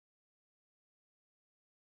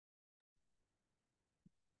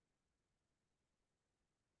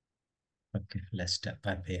Okay, let's start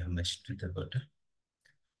by paying homage to the Buddha.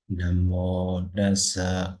 Namo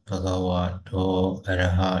Dassa Bhagavato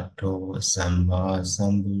Arahato Samma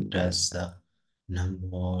Sambuddhassa.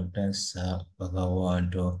 Namo Dassa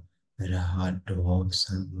Bhagavato Arahato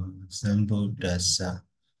Samma Sambuddhassa.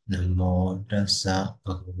 Namo Dassa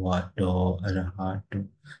Bhagavato Arahato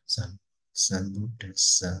Samma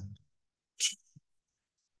Sambuddhassa.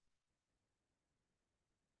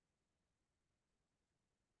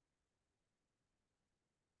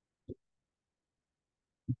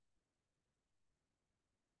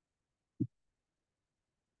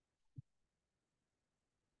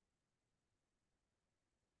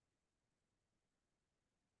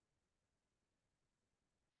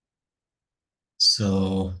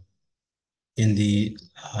 So, in the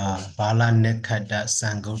Ba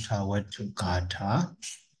lanakkhattasam Gatha,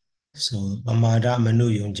 so Amada Manu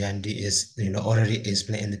Yunjandi is already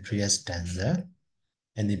explained in the previous stanza,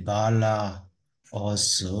 and the Bala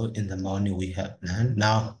also in the morning we have learned.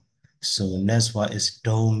 Now, so next one is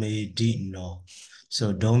Domedino.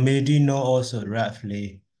 So Domedino also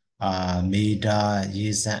roughly Meda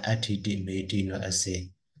Yisan Atiti Medino as a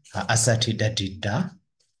Asati Datita.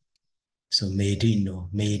 So Medino,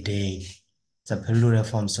 Mede. It's a plural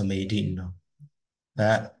form, so Medino.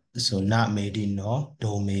 So not Medino,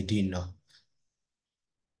 Domedino.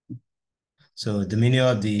 So the meaning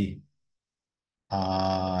of the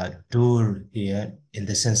dur here in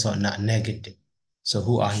the sense of not negative. So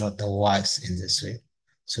who are not the wise in this way.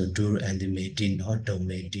 So dur and the Medina,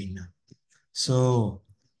 Domedina. So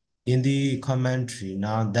in the commentary,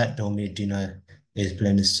 now that Domedina is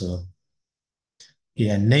plain so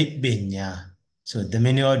here Binya. So the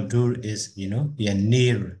meaning of dur is, here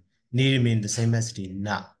near. Near means the same as the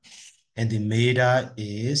na. And the Meda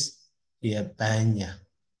is here Banya.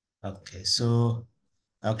 Okay, so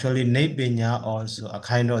actually Binya also a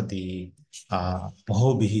kind of the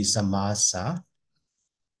Bahobihi Samasa.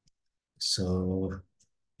 So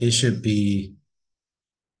it should be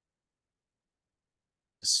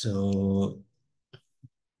so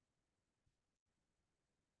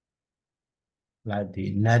like the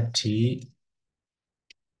Nati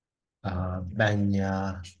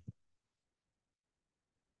Banya.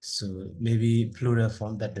 So maybe plural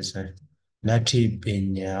form that is right. Nati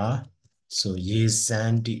Binya. So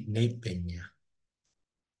Yesandi Binya.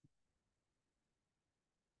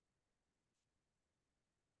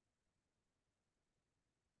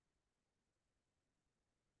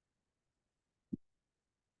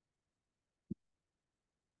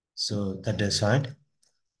 So that is right.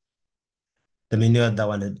 The meaning of that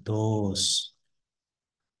one is those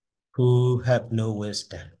who have no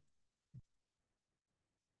wisdom.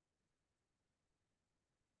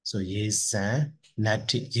 So Yesan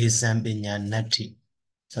Nati Yesan Binya Nati.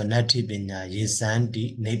 So Nati Binya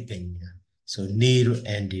Yesandi Binya. So Niru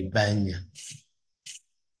and the Banya.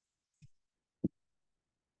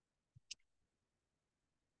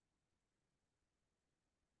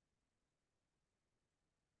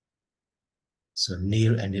 So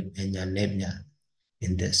Niru and the Banya Nebnya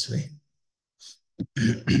in this way.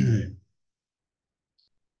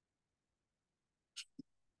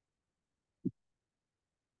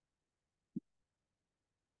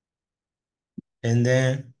 And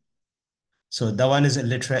then, so that one is a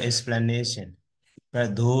literal explanation.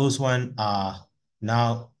 But those one are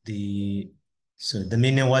now so the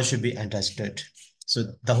meaning what should be understood.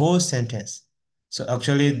 So the whole sentence. So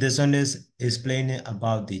actually this one is explaining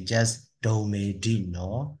about the just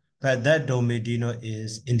domedino, but that domedino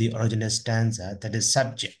is in the original stanza that is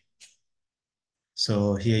subject.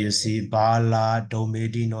 So here you see bala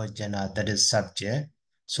domedino jana, that is subject.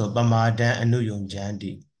 So bamadan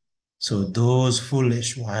anuyunjandi. So those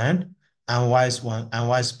foolish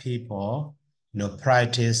unwise people,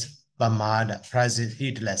 practice pamada, practice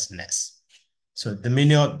heedlessness. So the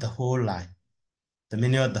meaning of the whole line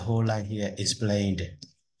here is explained.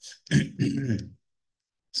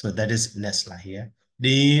 So that is next line here.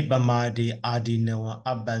 Di bamadi adinawa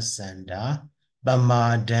abasanda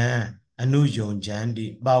bamadan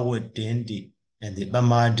anuyonjandi bawadendi and the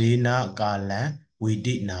bamadina gala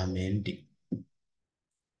widi namendi.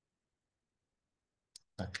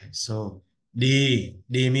 Okay, so they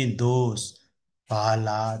mean those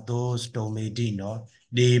bala, those domedino,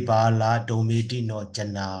 they bala domedino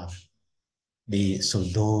jana. They so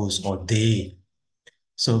those or they.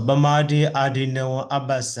 So bamadi adino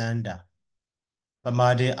abasanda.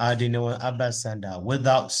 Bamadi adino abasanda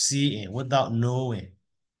without seeing, without knowing.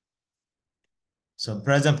 So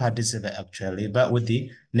present participle actually, but with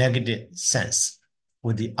the negative sense,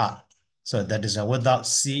 with the art. So that is without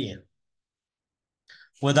seeing.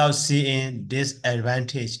 without seeing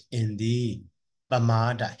disadvantage in the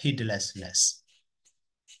pamada heedlessness.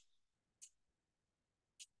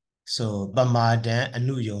 So pamadan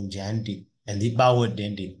anuyongjandi and the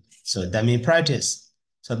bawudindi. So that means practice.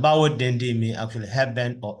 So bawudindi means actually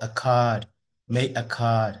happen or occurred, may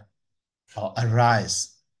occur or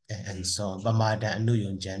arise, and so on. Pamadan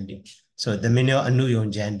anuyongjandi. So the meaning of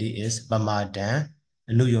anuyongjandi is pamadan.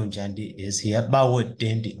 Anuyongjandi is here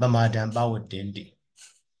bawudindi. Pamadan bawudindi.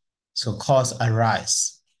 So cause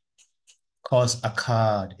arise, cause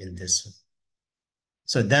occurred in this one.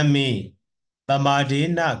 So that means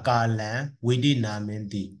Pamadena Kalan Vidina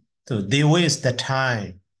Mindi. So they waste the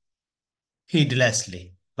time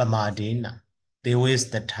heedlessly. Pamadena. They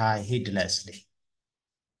waste the time heedlessly.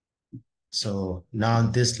 So now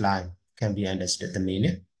this line can be understood the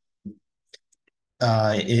meaning.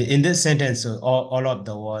 In this sentence, all of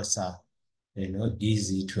the words are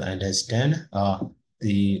easy to understand.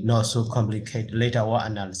 The not so complicated later word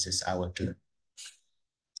analysis I will do.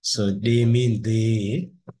 So they mean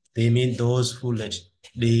those foolish.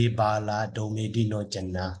 They bala domedi no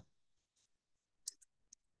jana.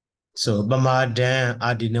 So Bamadan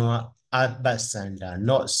Adinawa Abasanda,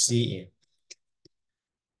 not seeing.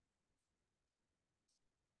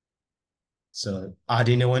 So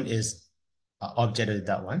Adinawan is object of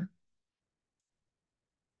that one.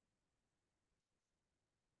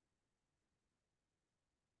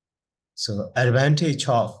 So advantage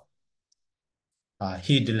of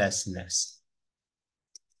heedlessness.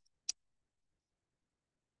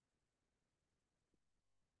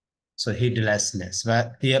 So heedlessness.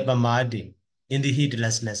 But here Bamadi, in the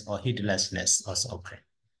heedlessness or heedlessness also okay.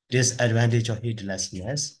 Disadvantage of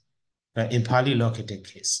heedlessness, but in Pali located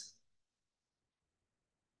case.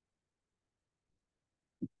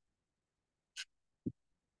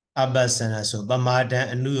 Abasana so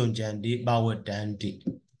Bamadan Anuyonjandi Bawadandi.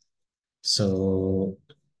 So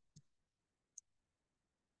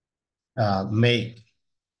make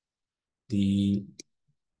the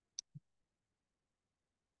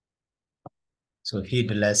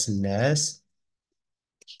heedlessness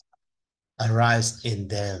arise in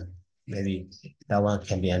them. Maybe that one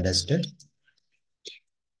can be understood.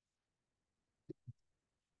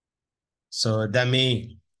 So that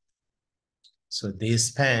means, so they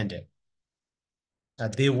spend,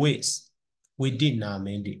 they waste. We did not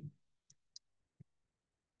mean it.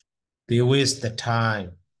 They waste the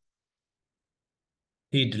time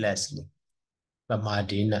heedlessly. But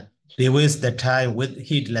Madina, they waste the time with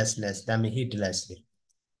heedlessness. That means heedlessly.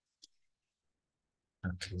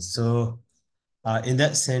 Okay, so in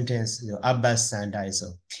that sentence, Abbas Sanda is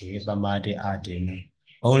okay, but Madi Adin.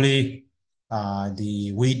 Only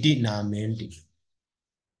the we did not mean it.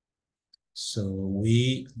 So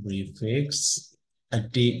we prefix, a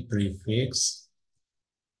deep prefix.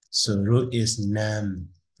 So root is nam,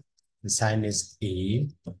 the sign is a,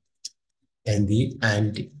 and the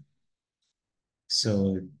and.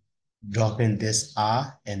 So dropping this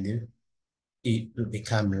r and then it will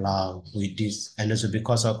become long with this, and also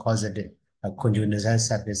because of cause of the conjugal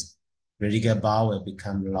surface, radical bar will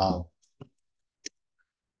become long.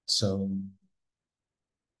 So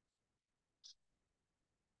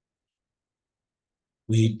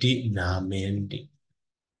we did not mean it.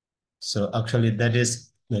 So actually that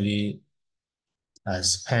is maybe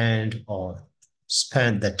spend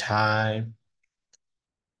the time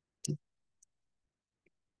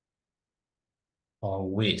or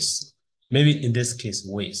waste. Maybe in this case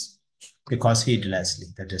waste, because heedlessly,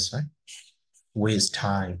 that is right. Waste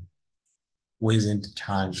time, wasting the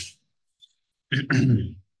time.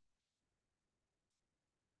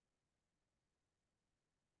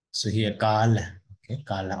 So here Kala, okay,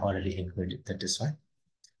 Kala already included, that is right.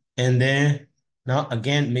 And then now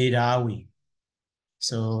again Medawi.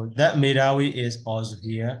 So that Medawi is also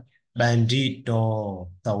here. Bandito,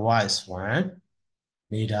 the wise one.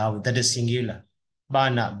 Medawi, that is singular.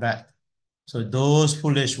 Bana, but. So those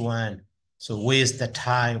foolish one, so waste the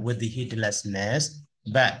time with the heedlessness,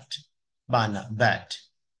 but. Bana, but.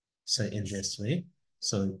 So in this way.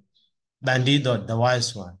 So Bandito, the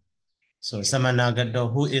wise one. So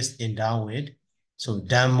Samanagato, who is endowed with. So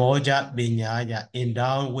Dhammoja Binyaya,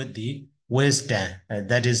 endowed with the wisdom.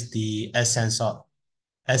 That is the essence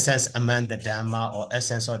among the Dhamma or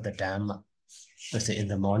essence of the Dhamma. Let's say in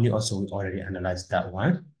the morning also we already analyzed that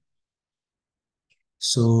one.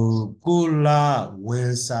 So Kula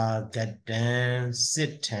Winsa Gadan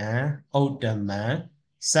Sitan Odaman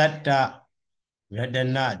Satta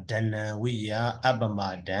Radana Dana Wiya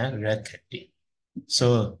Abamadan Rekati.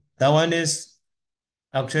 So that one is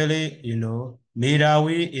actually,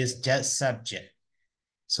 Mirawi is just subject.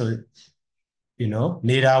 So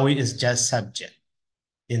Nirawi is just subject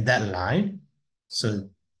in that line. So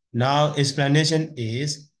now explanation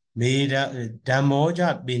is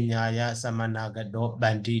Dhamoja Binyaya Samanagado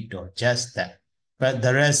Bandito, just that. But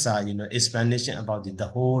the rest are, explanation about the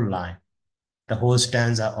whole line, the whole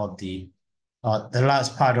stanza of the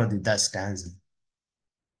last part of that stanza.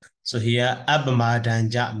 So here,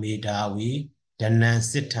 Abhamadanja Medawi, Danan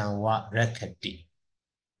Sitanwa Rekati.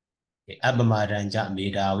 Abhamadanja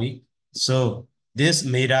Medawi. So this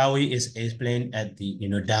Medawi is explained at the,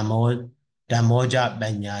 Damoja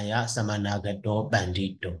Banyaya Samanagado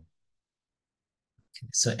Bandito.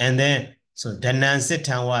 So, and then, so Danan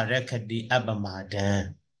Sitanwa Rekati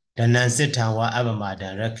Abhamadan. Danan Sitanwa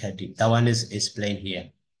Abhamadan Rekati. That one is explained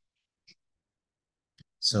here.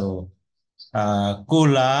 So,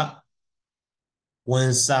 Kula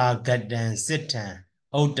Wansa Gadan Sitan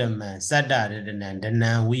Otaman Sadadanan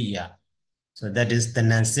Danan Wiya. So that is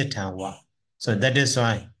Danan Sitanwa. So that is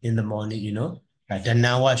why in the morning,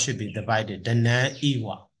 Dananwa should be divided. Danan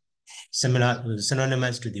Iwa.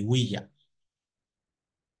 Synonymous to the Wiya.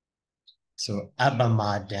 So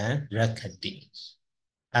Abhamadan Rakati.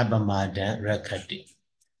 Abhamadan Rakati.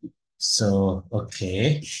 So,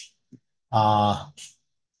 okay.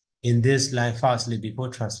 In this line, firstly, before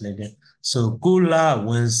translating, so Kula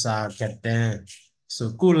Wansa Gatan.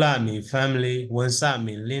 So Kula means family, Wansa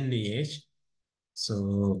means lineage.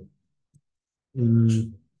 So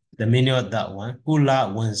the meaning of that one,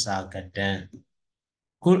 Kula Wansa Gatan.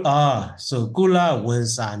 So Kula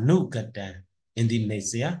Wansa Nugatan in the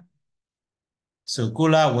Indonesia. So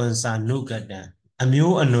Kula Wansa Nugatan.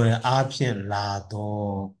 Amyo Anoya Apien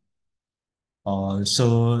Lado.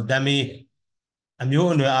 So that means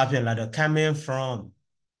Amyo Anoya Apien Lado coming from,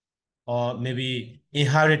 or maybe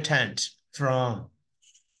inheritant from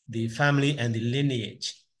the family and the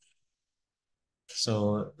lineage.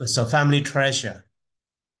 So family treasure.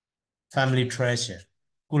 Family treasure.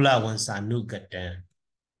 Kula Wansa Nugatan.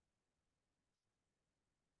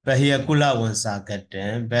 But here Kula Wansa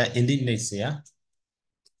Gatan, but in the next year.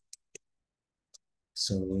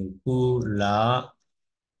 So Kula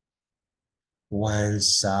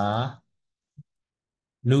Wansa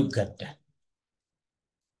Nugatan.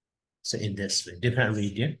 So in this way, different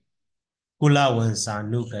region. Kula Wansa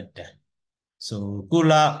Nugatan. So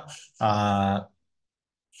Kula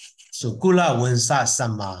Wansa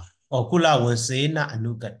Sama or Kula Wansena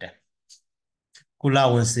Anugatan. Kula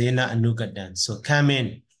Wansena Anugatan. So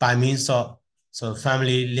coming by means of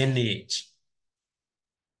family lineage.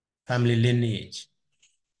 Family lineage.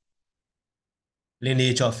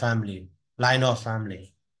 Lineage of family. Line of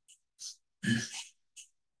family.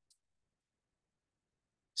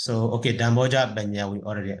 So, okay, Damboja Banya, we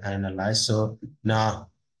already analyzed. So now,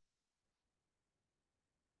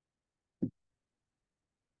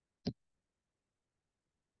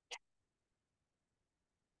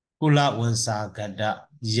 Kula Wansa Gada,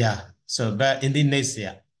 yeah. So, but in the next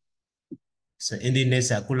year,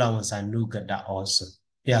 Kula Wansa Nugada also.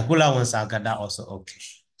 Yeah, Kula Wansa Gada also, okay.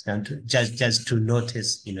 And just to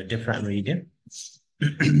notice, different reading.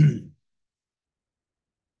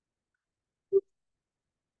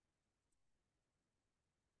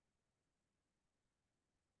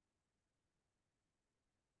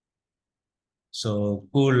 So,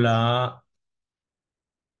 Kula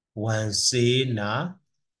Wansena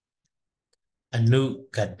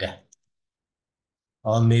Anugada.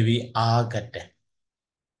 Or maybe Agada.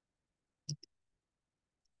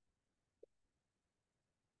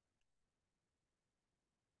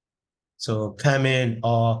 So coming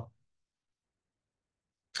or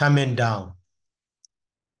coming down.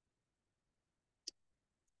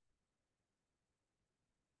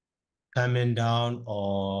 Coming down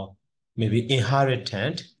or maybe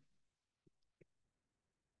inheritant.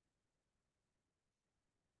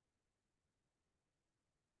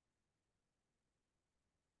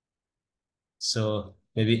 So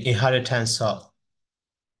maybe inheritance of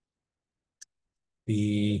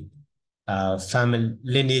the family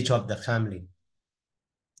lineage of the family.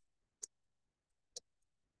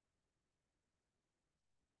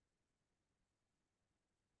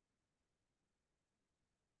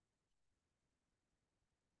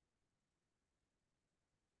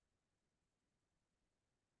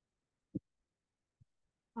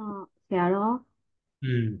 Sarah,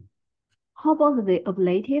 how about the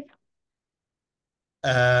ablative?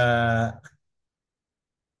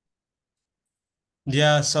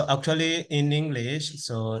 Yeah, so actually in English,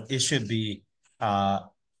 so it should be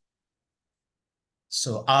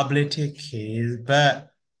so ablative case,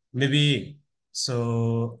 but maybe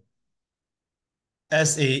so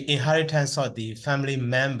as a inheritance of the family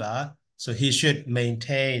member, so he should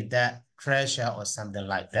maintain that treasure or something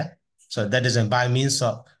like that. So that is by means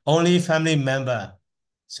of only family member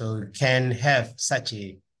so can have such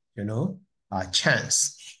a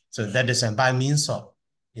chance. So that is by means of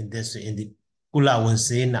in the Kula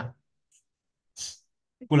Wansena.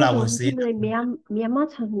 这种听的Myanmar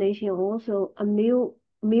translation also a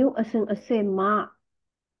meal as in a same ma.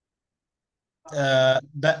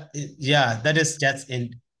 That is just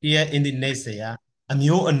in here in the next year. အ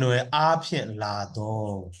မျိုးအနွယ်အားဖြင့်လာ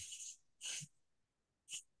တော့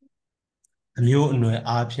အမျိုးအနွယ်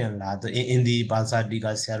အားဖြင့်လာတော့ in the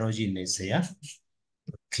Basatika Saroji next year.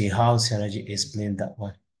 Okay, how Saroji explain that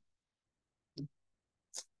one?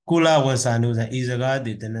 Kula Wansanu is a god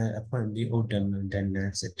then upon the Odam and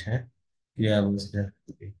then set. Yeah, was the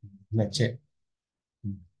match.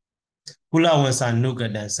 Kula Wansanu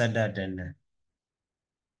than Sada than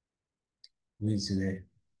with the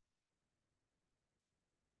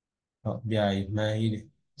yeah, my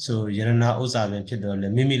so Yerana Osavan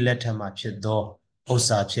Chidole, Mimi letter match do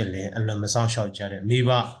Osa Chile and Lamasan Shaw Jare,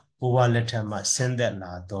 Miva, Uwa letter match send that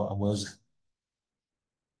la do was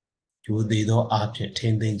to the do after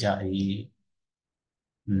 10 danger.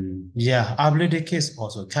 Yeah, ability case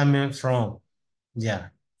also coming from, yeah,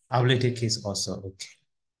 ability case also okay.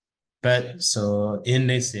 But so in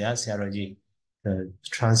this year, Sarojji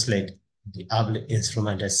translate the ability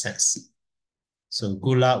instrumental sense. So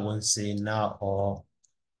Gula will say now or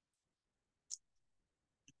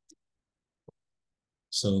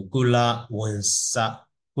so Gula Wansa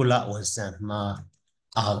Ma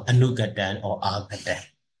Anugadan or Agadan.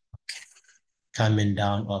 Coming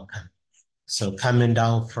down or come. So coming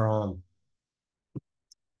down from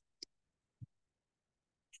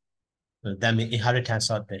that means inheritance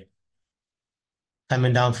of the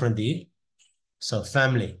coming down from the so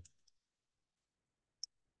family.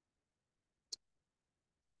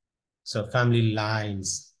 So family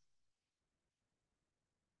lines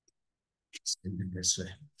in this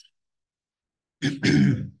way.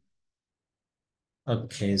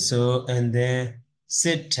 Okay, so and then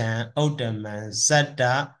Sitan, Otaman,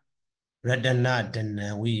 Sata, Radana,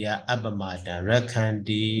 Danawiya, Abamada,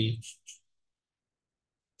 Rakandi.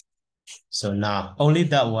 So now only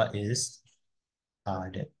that one is a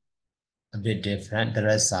bit different. The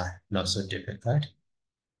rest are not so difficult.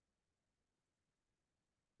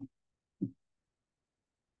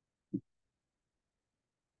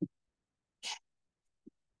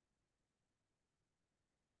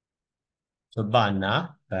 So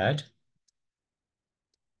Bana, bad.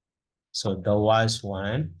 So the wise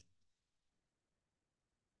one.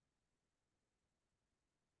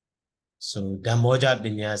 So Damoja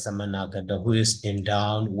Binya Samanagada, who is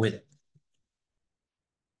endowed with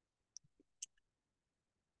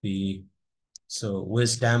the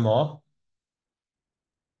wisdom of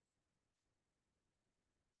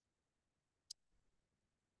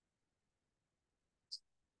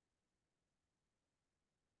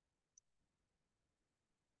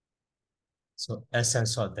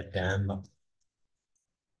essence of the Dhamma.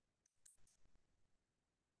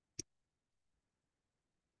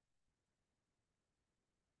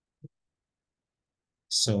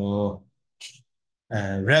 So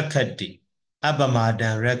Rakati,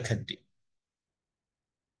 Abamadan Rakati.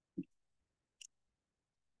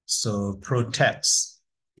 So protects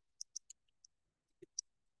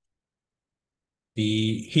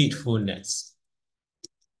the heedfulness.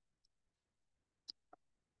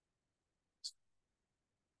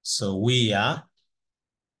 So we are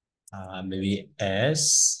maybe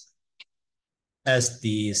as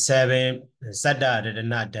the seven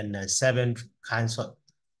seven kinds of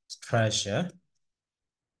treasure.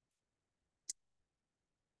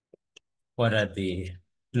 What are the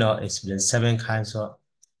it's been seven kinds of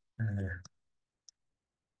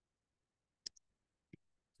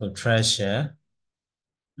treasure.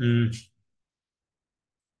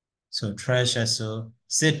 So treasure, so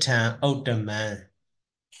Sitan Otaman.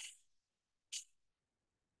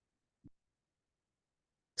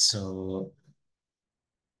 So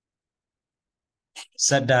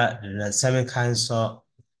Sada, seven kinds of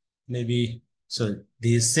maybe so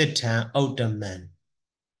the Sitan Otaman.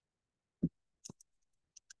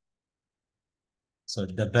 So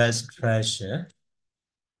the best treasure,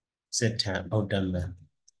 Sitan Otaman.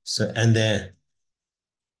 So and then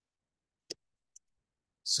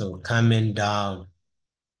so coming down.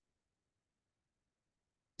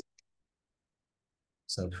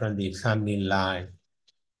 So from the family line.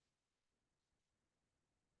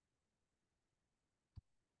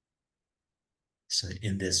 So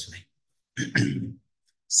in this way.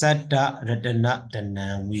 Satta Ratana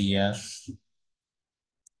Danawiya.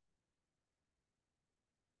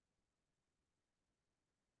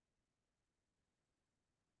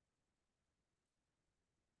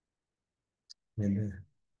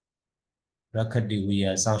 Rakati we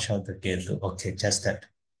are sound shot the gate. Okay, just that.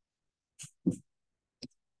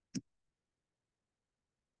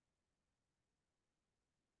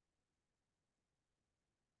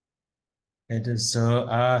 It is so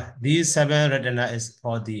these 7 retina is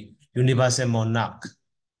for the universal monarch.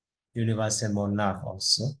 Universal monarch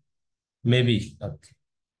also. Maybe okay.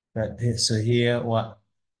 But so here what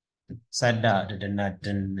Sada retina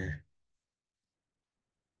then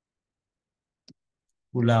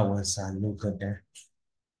Ula was a look at that.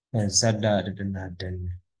 And Sada retina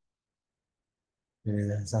then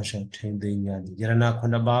Sasha trained the Yarana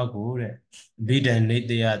Kondabago, bid and need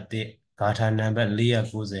the at the Kata number Leah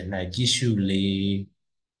goes and I issue Lee.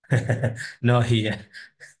 No, here,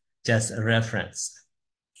 just a reference.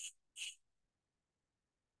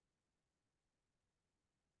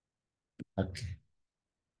 Okay.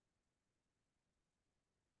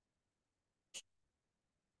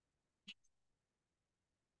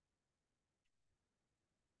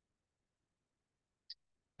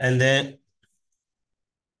 And then,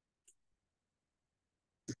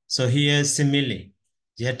 so here simile.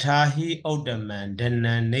 Yatahi Odaman,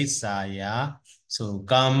 Dana Nisaya, so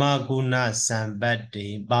Kama Guna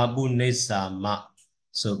Sambati, Babu Nisama,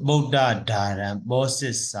 so Buddha Dharam,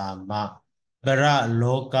 Bosses Sama, Bara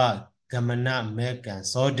Loka, Gamana Mekan,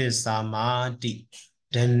 Sodis Samati,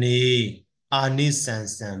 Dani,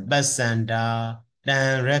 Anisansan, Basanda,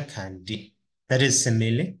 Dan Rekandi. That is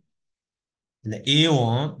simile. The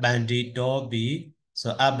A1 Bandito B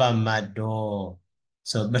so Abamado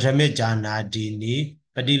so Batamejana Dini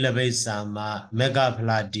Padilabe Sama Mega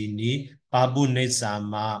Pladini Babu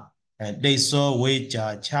Nesama and they saw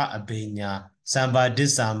Waja Cha Abenya Samba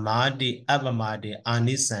Disamadi Abamadi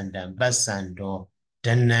Anisandan Basando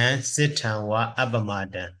Danan Sitanwa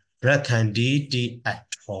Abamadan Rakandi di at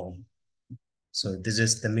home. So this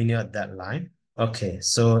is the meaning of that line. Okay,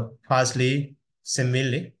 so firstly,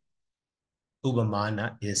 simile.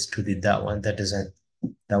 Ubamana is to the that one that isn't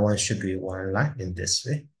that one should be one line in this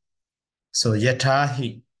way. So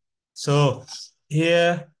yatahi. So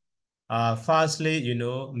here firstly,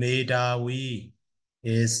 Medawi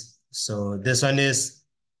is so this one is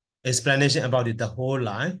explanation about it, the whole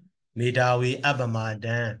line. Medawi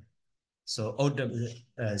Abamadan. So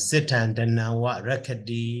Sitan Danawa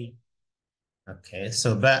Rakadi. Okay,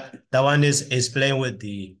 so but that one is explained with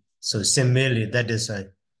the so similarly that is a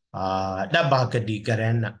Dabakadi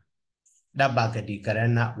Karana. Dabakadi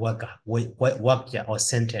Karana Wakya or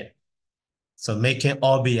sentence. So making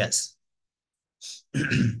obvious.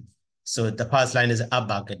 So the first line is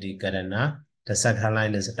Abakadi Karana. The second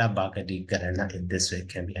line is Dabakadi Karana. In this way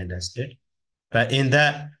can be understood. But in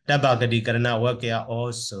that Dabakadi Karana Wakya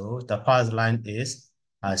also, the first line is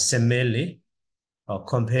similarly or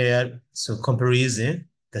compared, so comparison.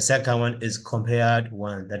 The second one is compared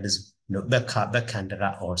one, that is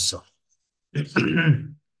Bekandara also.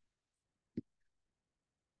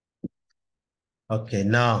 Okay,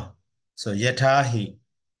 now, so Yatahi.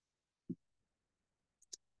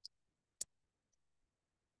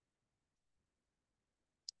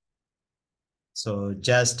 So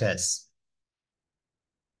justice.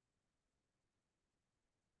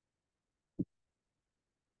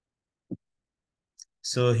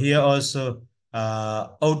 So here also,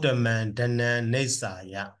 Odaman Dana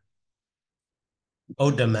Nesaya.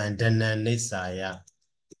 Odaman Dana Nesaya.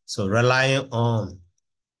 So relying on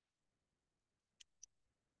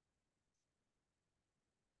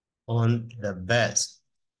the best.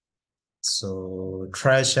 So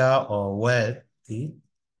treasure or wealth.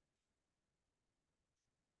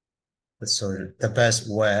 So the best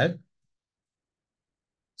wealth.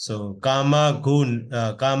 So Kama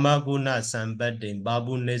Guna Sambadin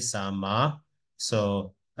Babu Nisama.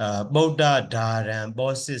 So Buddha Dharan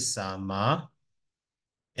Bosis Sama.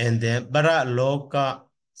 And then Bara Loka.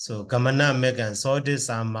 So Kamana Megan Sodi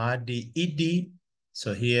Samadhi Idi.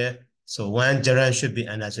 So here, so one Jaran should be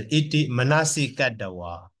another. Idi Manasi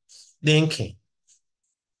Kadawa. Thinking.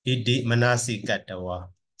 Idi Manasi Kadawa.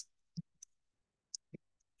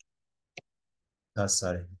 Oh,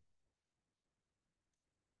 sorry.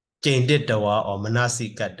 Chained Dawa or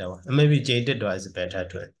Manasi Kadawa. Maybe Chained Dawa is a better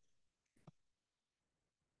term.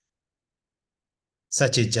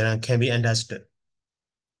 Such a Jaran can be understood.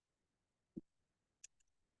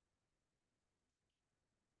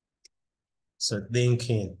 So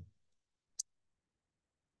thinking.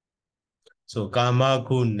 So Kama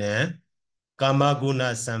Guna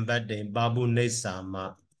Sambade Babu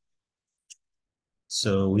Nesama.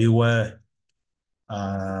 So we were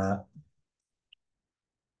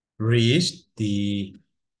reached the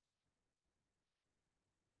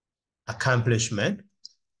accomplishment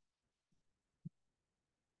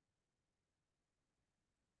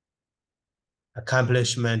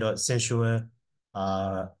accomplishment or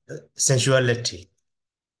sensuality.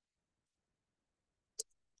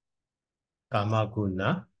 Kama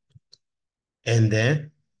guna. And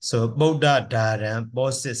then, so Buddha Dharam,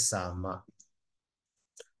 Bodhisama.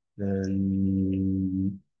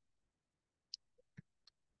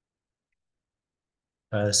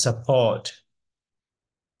 Support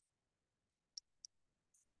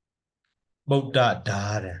Buddha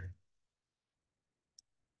Dharam.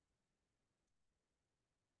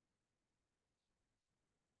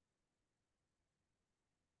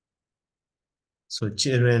 So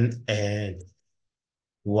children and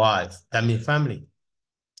wife, that means family.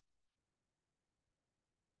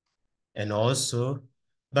 And also,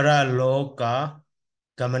 Paraloka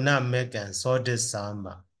Gamana Mekan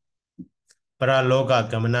Sodisama. Paraloka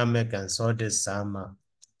Gamana Mekan Sodisama.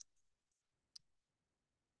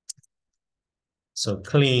 So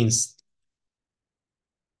cleans.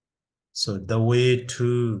 So the way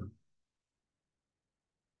to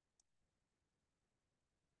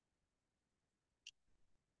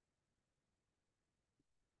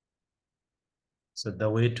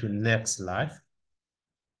next life.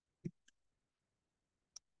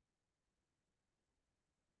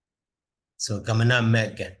 So Gamana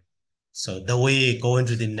Mekan. So the way going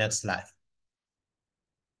to the next life.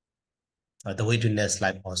 The way to next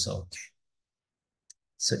life also. Okay.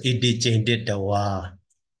 So it changed the war.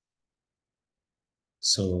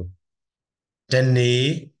 So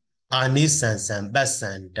Dani Ani Sansan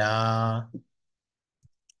Basanda.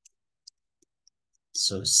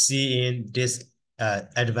 So seeing this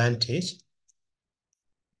advantage,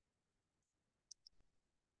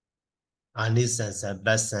 Ani Sansan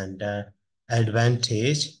Basanda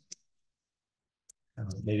advantage,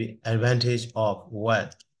 maybe advantage of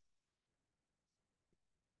what?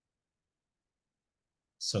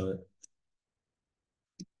 So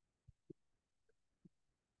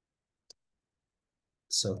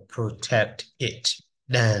protect it,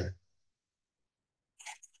 then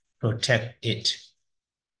protect it.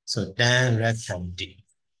 So then rectangle.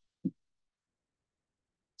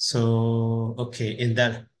 So okay, in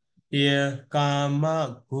that here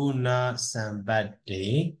Kama Guna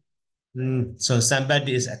Sambadi. So Sambadi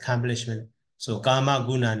is accomplishment. So Kama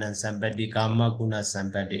Guna and Sambadi, Kama Guna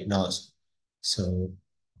Sambadi knows. So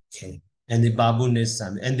okay. And the Babu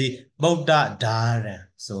Nisam and the Buddha Dhara.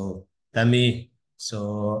 So that means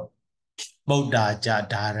so Buddha Ja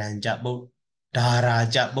Dharan Ja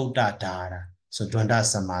Dhara Ja Buddha Dhara. So Dwanda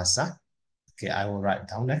Samasa. Okay, I will write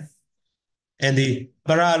down there. And the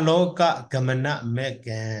Paraloka Gamana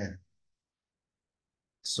Megan.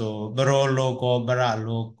 So Baroloko,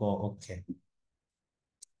 Baraloko, okay.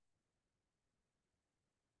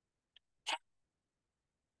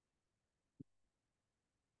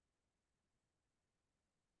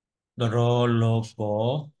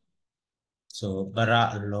 Baroloko. So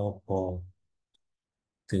Baraloko.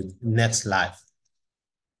 The next life.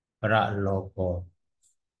 Baraloko.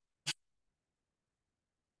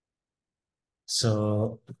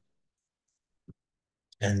 So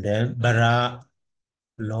and then Bara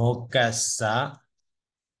Lokasa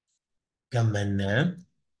Gamana.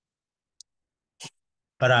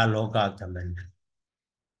 Paraloka Gamana.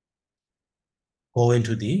 Go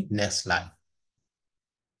into the next life.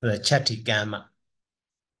 The Chati Gamma.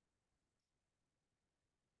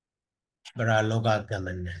 Paraloka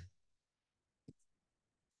Gamana.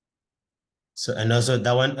 So and also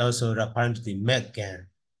that one also referring to the Megan.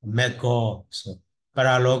 Meko. So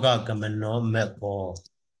Paraloka Gamano Meko.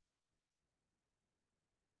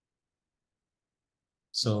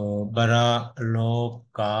 So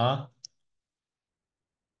Paraloka.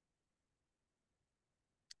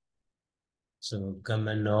 So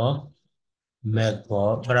Gamano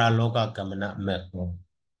Meko. Paraloka Gamana Meko.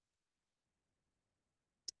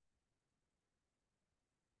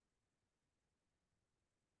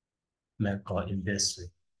 Meko in this way.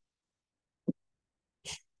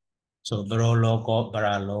 So Paraloka,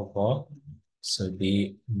 Paraloka. So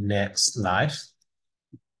the next life.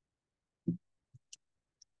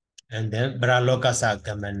 And then Braloka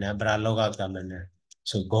Sagamana, Braloka Gamana.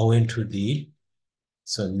 So go into the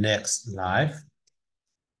next life.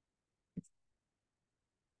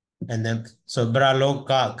 And then so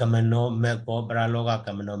Braloka Gamano Meko, Braloka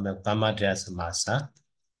Gamano Meko Kamadras Masa.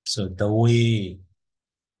 So the way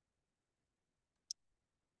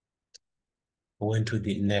go into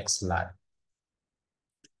the next life.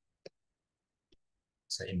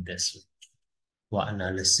 So in this way. What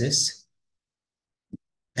analysis?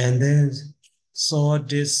 And then so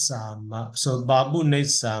this so Babu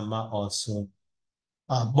Nesama also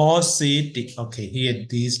boss city. Okay, here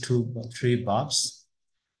these three bobs.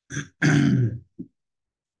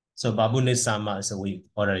 So Babune Sama is a we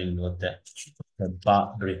already know that. The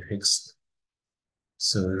Ba prefix.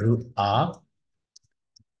 So root R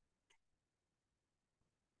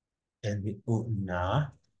and the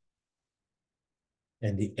Una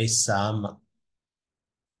and the Esama.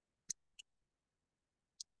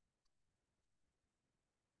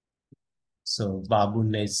 So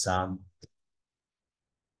Babune Sama.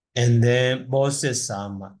 And then Bose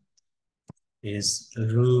Sama is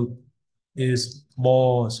root is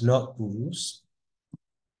balls, not goose.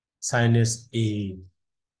 Sinus A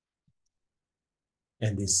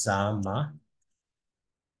and the Sama.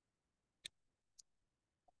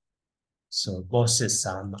 So Bose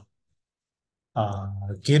Sama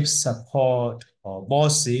gives support or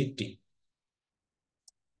bossity.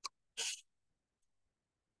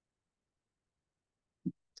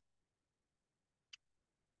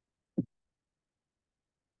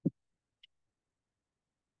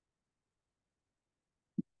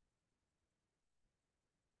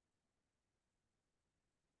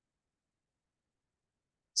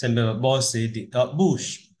 Symbol bossity,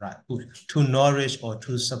 bush, right? Bush, to nourish or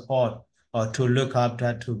to support or to look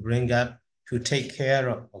after, to bring up, to take care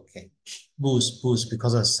of. Okay, boost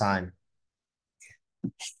because of sign.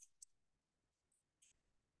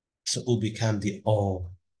 So it will become the O.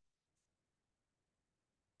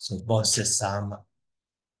 So bosse sama,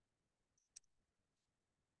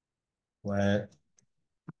 where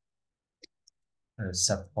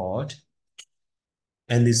support.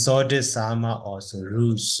 And the sorted sama also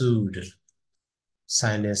root sued.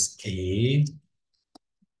 Sinus A.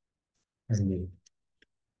 And the,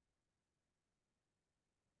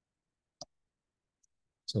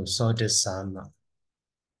 so sorted sama,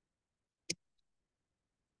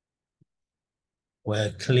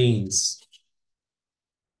 where cleans.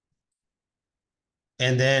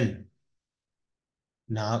 And then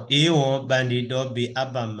now A1 bandito be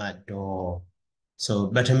abamato.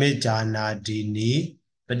 So Batame Jana Dini,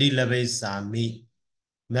 Padilave Sami,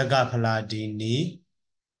 Mega Paladini,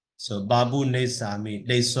 so Babu Ne Sami,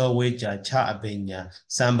 they saw Weja Cha Abenya,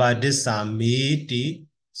 Samba de Sami di,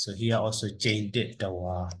 so here also changed it the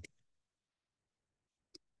word.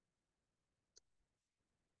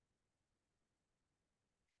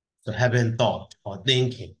 So having thought or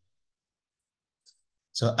thinking.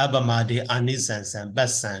 So Abamadi Anisan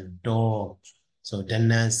Basan Do. So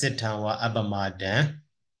Danan Sitanwa Abamadan.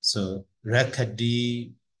 So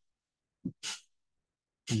Rekadi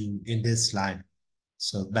in this line.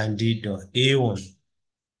 So Bandido A1.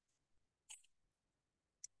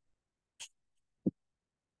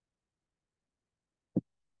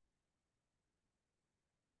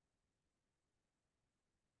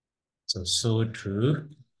 So true.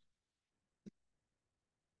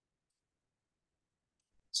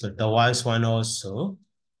 So the wise one also.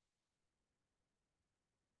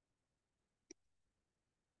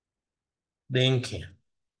 Thinking.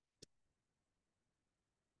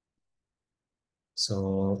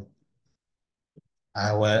 So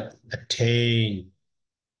I will attain.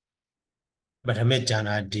 But I made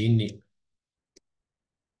jhana dini.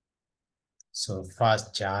 So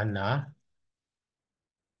first jhana,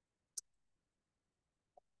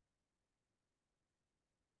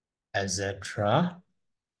 etc.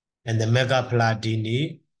 And the mega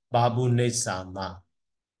pladini, babu nesama.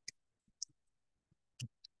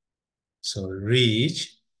 So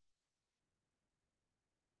reach.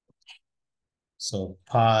 So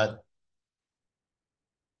path.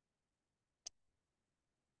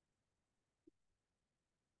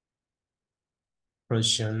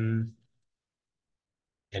 Portion.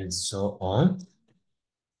 And so on.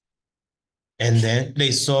 And then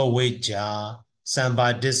they saw Weja,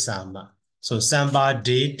 Samba Disama. So Samba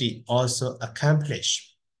deity also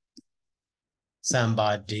accomplished.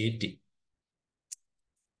 Samba deity.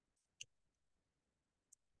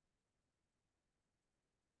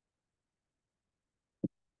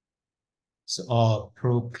 So or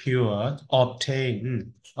procure,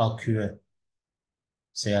 obtain, occur.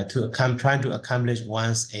 So yeah, to come trying to accomplish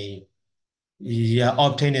one's aim. Yeah,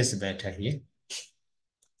 obtain is better here.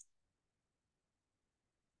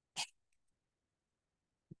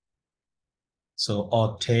 So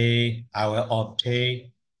obtain, I will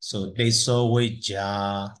obtain. So they saw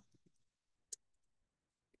Weja.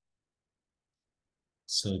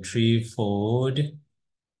 So threefold.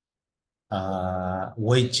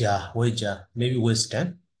 Weja, maybe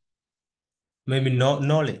wisdom, maybe not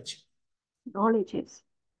knowledge. Knowledges.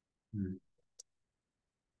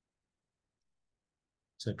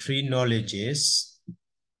 So three knowledges.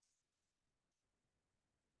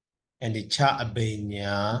 And the cha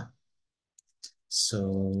abenya.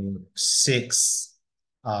 So six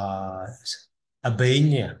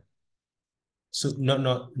Abenya. So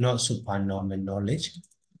not supernormal knowledge.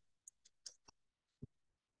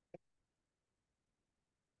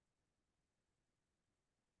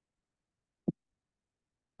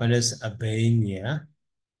 What is Abenya?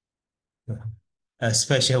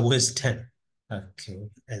 Special wisdom. Okay.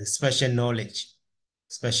 And special knowledge.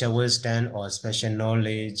 Special wisdom or special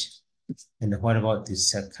knowledge. And what about the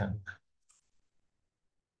second?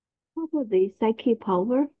 What about the psychic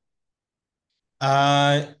power?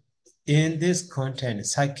 In this content,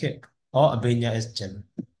 psychic or Abenya is general.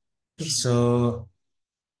 So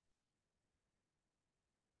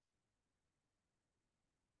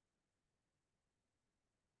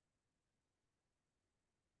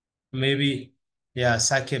maybe, yeah,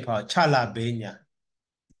 psychic power, Chala Benya.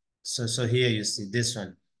 So here you see this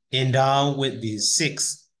one. Endowed with the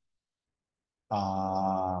six,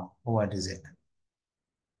 what is it?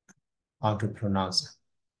 How to pronounce it?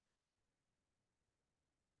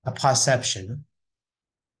 A perception.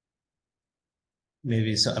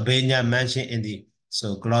 Maybe so Abenya mentioned in the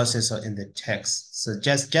so glosses or in the text. So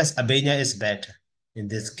just Abenya is better in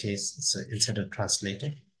this case. So instead of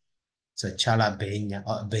translating. So Chala Benya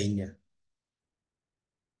or Abenya.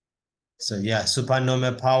 So yeah,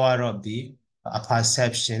 supernormal power of the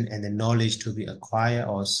perception and the knowledge to be acquired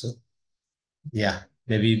also. Yeah,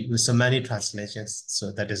 maybe with so many translations.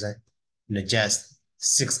 So that is a just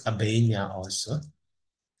six Abenya also.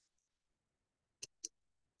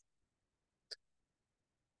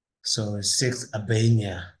 So six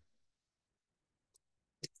Abenya.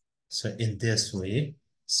 So in this way,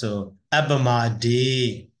 so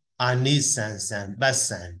Abamadi Anisansan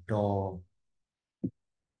Basanto.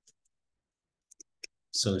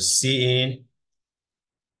 So seeing,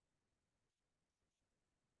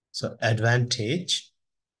 so advantage,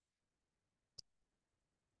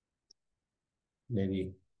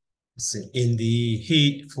 maybe so in the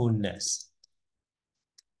heedfulness.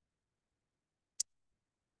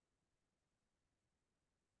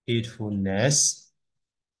 Heedfulness.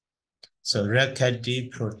 So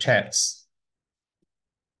Rakati protects.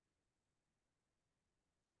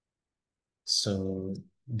 So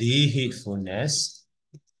the heedfulness.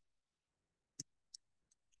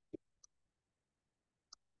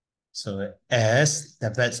 So as the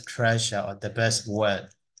best treasure or the best wealth.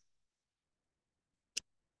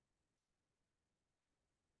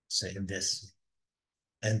 So in this.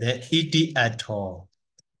 And then iti at all.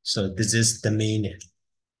 So this is the meaning.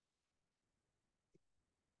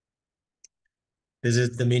 This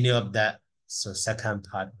is the meaning of that. So second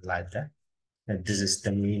part like that. And this is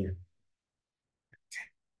the meaning.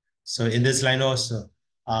 So in this line also,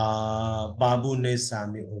 Babu ne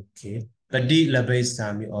Sami, okay. Padi Labe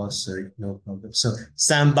Sami also, no problem. So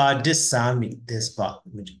Samba dis Sami, this part,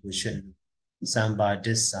 we should. Samba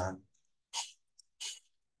dis Sami.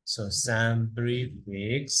 So Sam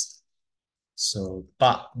prefix. So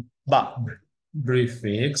ba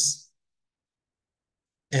prefix.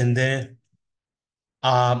 And then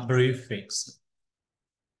prefix.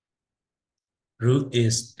 Root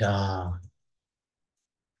is da.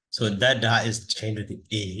 So that da is changed to the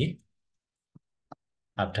A.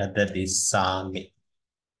 After that is Sami.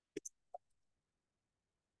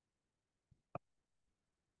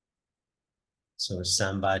 So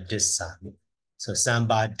Samba dis Sami. So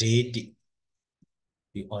Samba did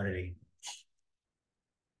we already.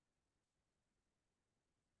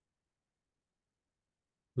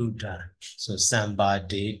 Buddha. So Samba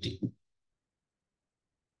did.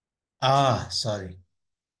 Sorry.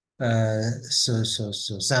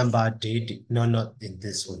 So Samba did. No, not in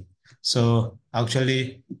this one. So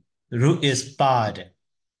actually, root is bad.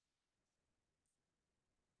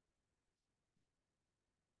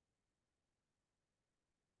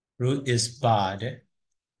 Root is bad.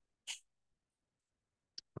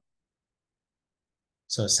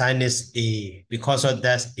 So sign is A. Because of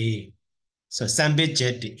that's A. So Sambi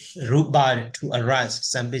Jedi. Root bad to arise.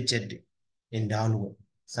 Sambi Jedi in downward.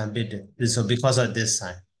 Sambi. So because of this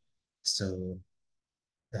sign. So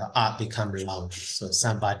the R become loud. So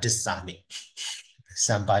Samba Disami.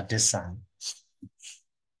 Samba Disami.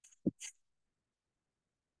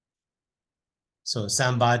 So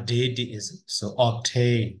Samba did is so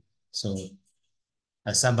obtain. So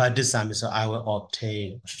Samba Disami. So I will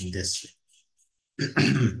obtain this.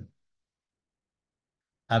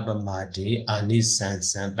 Abamadi Ani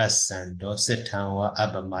Sansan Basando Setanwa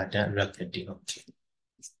Abamadan Rakati. Okay.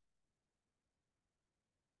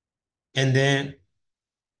 And then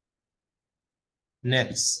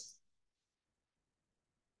next.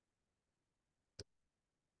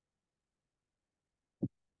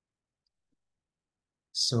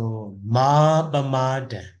 So ma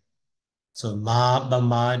pamadan. So ma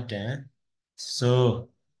pamadan. So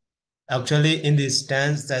actually in this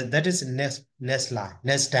stanza, that is next line,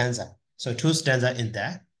 next stanza. So two stanza in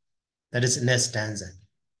there. That is next stanza.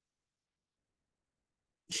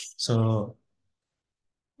 So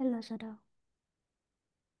Hello, Sada.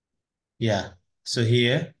 yeah. So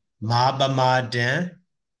here ma pamadan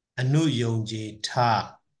anu yongji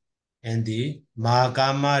tha and the ma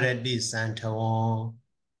kama reddi santawon.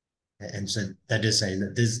 And so that is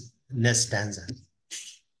this next stanza.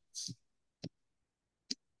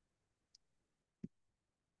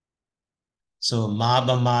 So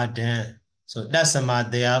mabamadan. So that's a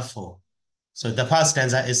therefore. So the first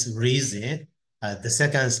stanza is reason. The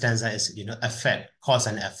second stanza is effect, cause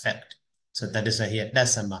and effect. So that is here.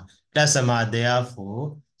 That's a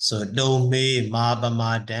therefore. So do me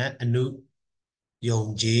mabamadan anu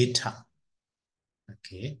yongjeta.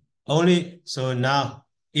 Okay. Only so now,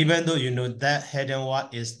 even though that hidden word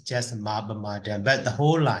is just mabamadan, but the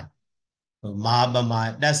whole line.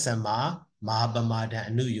 Mahabama, that's a Mahabamada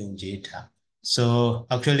Anu Yungjeta. So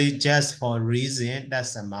actually just for reason,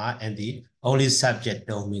 that's a ma and the only subject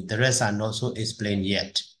domain. The rest are not so explained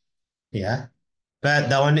yet. Yeah. But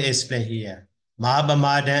the one explained here.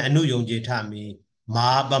 Mahabamada Anu Yungjeta mean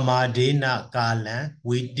Mahabamadena Kalan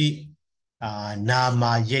Vidi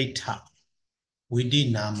Nama Yeta.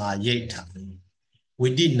 Vidi Nama Yeta.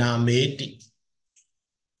 Vidi Nameti.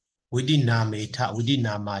 Vidi Nameta. Vidi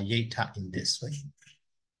Nama Yeta in this way.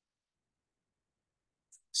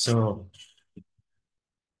 So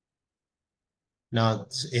now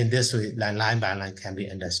in this way, line by line can be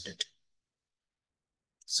understood.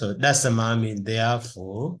 So that's the mean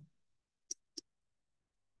therefore.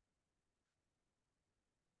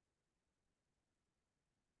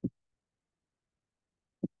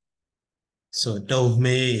 So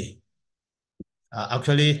dogme.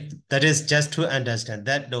 Actually, that is just to understand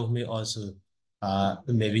that dogme also.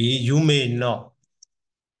 Maybe you may know.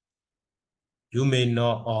 You may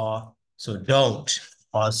know or so don't.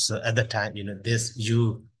 Also at the time, this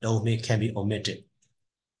you dogme can be omitted.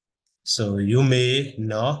 So you may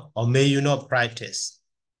know or may you not practice.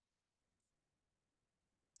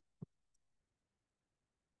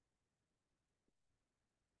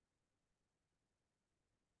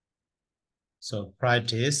 So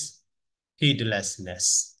practice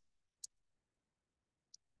heedlessness.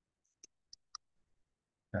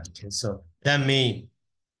 Okay, so that means,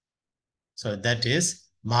 so that is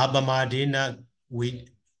Mahabamadina with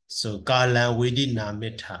so Kala Vidina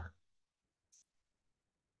Mita.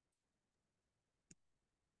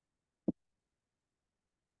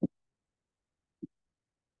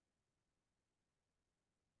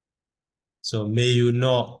 So may you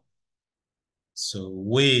not so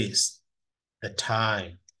waste the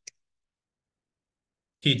time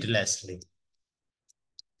heedlessly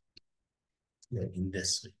in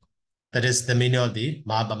this way. That is the meaning of the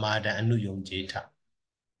Mahabamada Anuyong Jeta.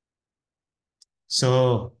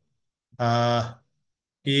 So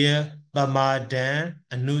here Bamadan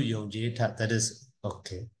Anuyong Jeta, that is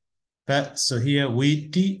okay. But so here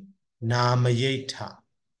Viti Namayeta.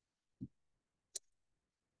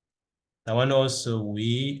 That one also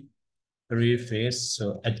we prefix,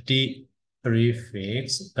 so ati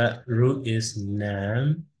prefix, but root is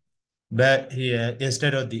nam. But here,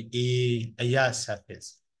 instead of the aya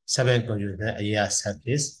suffix, 7 conjugate aya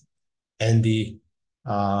suffix, and the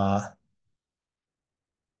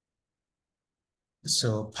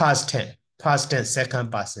so past tense,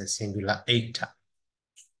 second person singular, eta,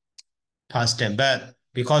 past tense. But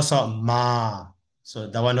because of ma, so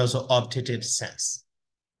that one also optative sense.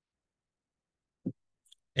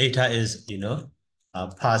 Eta is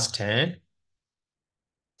past tense.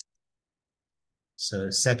 So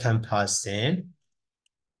second person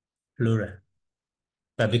plural.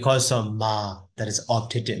 But because of ma, that is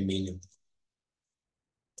optative meaning.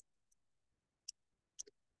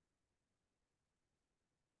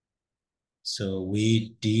 So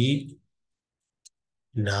we did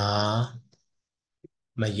na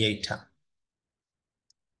mayeta.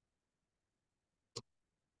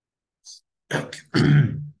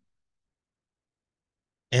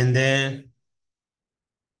 And then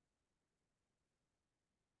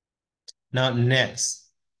now next.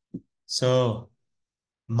 So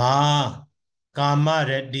ma kama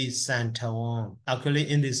reddi santawon. Actually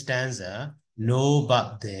in this stanza, no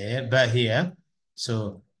but there, but here.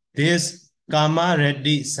 So this kama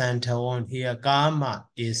reddi santawon here, kama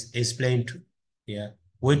is explained to here.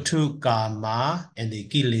 Vitu kama and the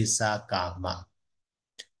kilesa kama.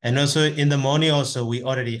 And also in the morning also we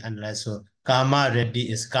already analyzed. So kama ready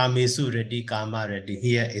is kamesu ready, kama ready.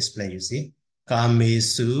 Here explain, you see.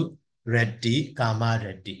 Kamesu Reddi Kama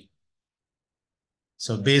Reddi.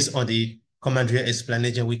 So based on the commentary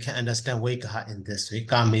explanation, we can understand Vekaha in this way.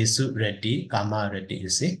 Kamesu Reddi Kama Reddi, you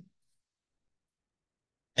see.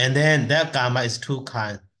 And then that karma is two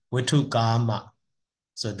kinds. With two karma.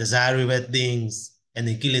 So desirable things, and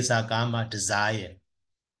the kilesa karma, desire,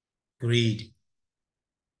 greed.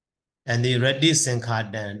 And the Reddi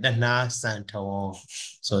Sankhadan, Dana Santawan.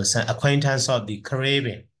 So it's an acquaintance of the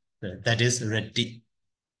craving. That is Reddi.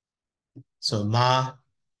 So Ma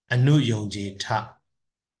Anu Yongji Ta.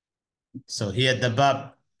 So here the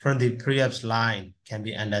verb from the previous line can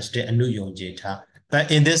be understood Anu Yongji Ta.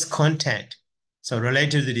 But in this content, so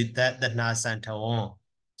related to that Dana Santawan.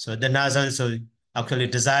 So Dana Santawan, so actually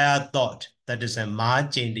desire thought, that is a Ma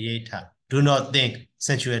Jindiyata. Do not think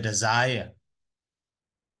sensual desire.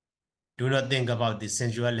 Do not think about the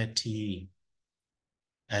sensuality.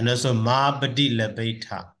 And also ma pati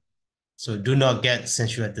labeta. So do not get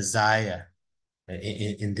sensual desire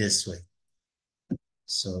in this way.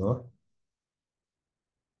 So,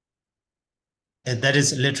 and that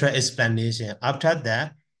is literal explanation. After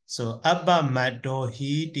that, so abba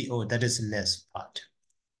madohi dio, that is next part.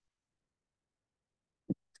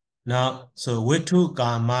 Now, so vitu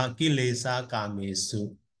kama kilesa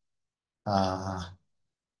kamesu.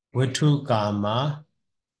 Vitu kama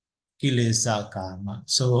kilesa kama.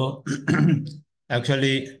 So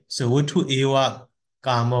actually, so vitu ewa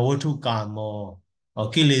kama, vitu kama.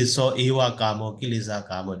 Or kileso ewa kamo, kilesa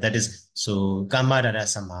kamo. That is, so kama dada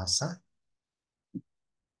samasa.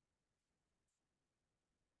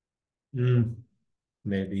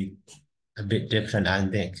 Maybe a bit different, I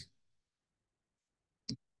think.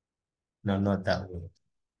 No, not that way.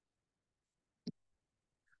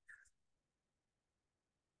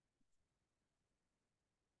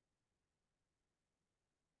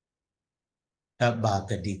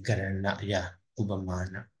 Abhagadi karana ya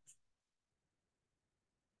ubamana.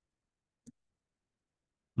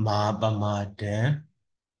 Ma bamade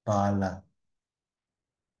bala.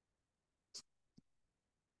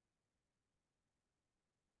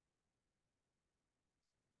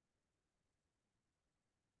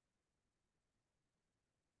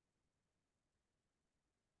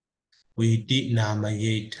 Viti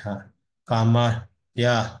namayeta. Kama,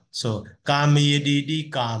 yeah. So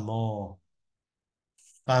kamiyadidi kamo.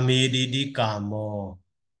 Kamiyadidi kamo.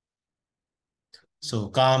 So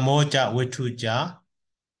kamo ja vituja.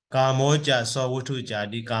 Kamo ja so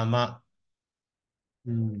vituja di kama.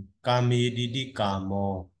 Kamiyadidi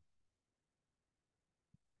kamo.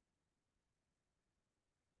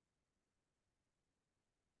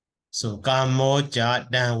 So kamo ja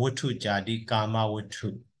dan vituja di kama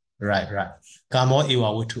vitu. Right. Kamo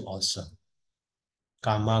iwa vitu also.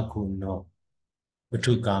 Kama kuno.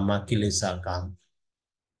 Vitu kama kilesa kama.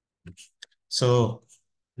 So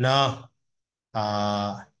now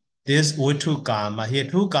this vitu kama here,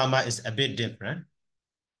 tu kama is a bit different.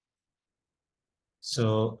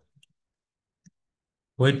 So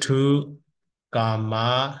vitu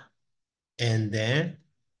kama and then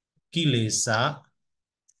kilesa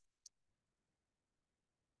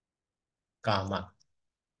kama.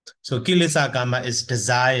 So kilesa kama is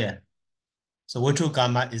desire. So vitu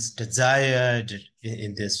kama is desired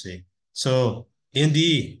in this way. So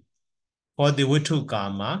for the vitu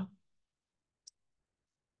kama,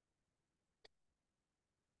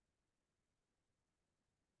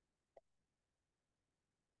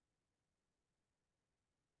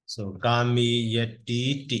 so kami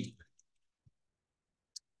yatiti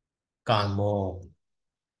kamo.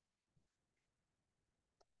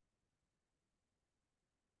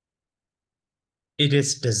 It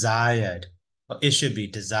is desired, or it should be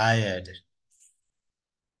desired.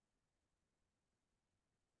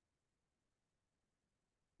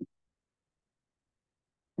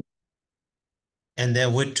 And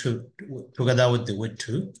then with two, together with the with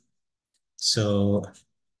two. So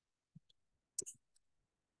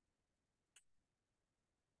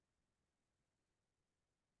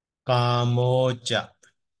kamoja.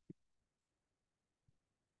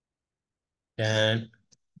 Then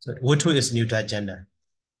so with two is neuter gender.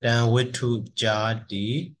 Then with two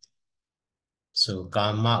jadi. So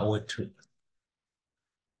kama with two.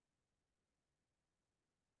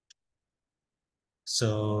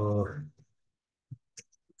 So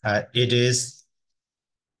it is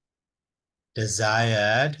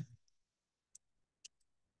desired,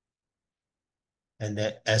 and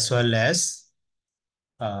then as well as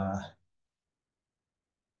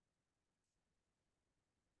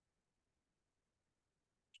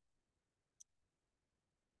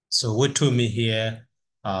so what to me here,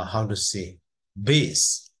 how to say,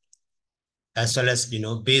 base, as well as,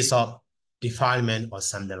 base of defilement or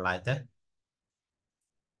something like that.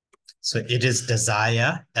 So it is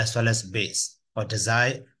desire as well as base, or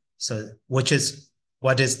desire. So what is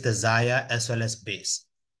desire as well as base?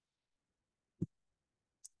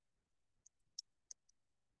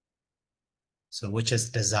 So which is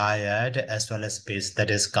desired as well as base, that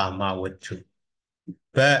is karma with two.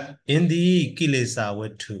 But in the kilesa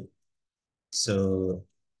with two, so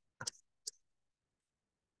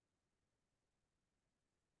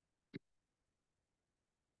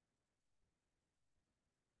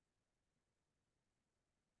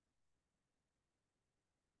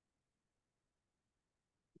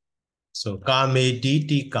kame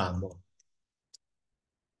diti kamo.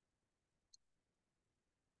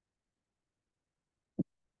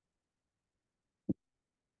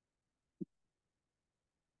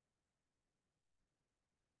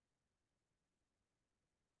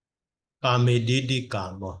 Kame diti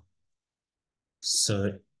kamo.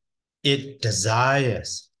 So it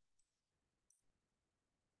desires.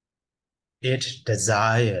 It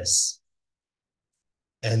desires.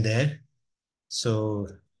 And then, so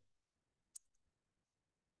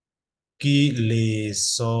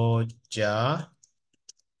kilesoja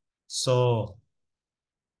so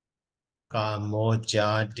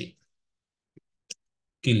kamojati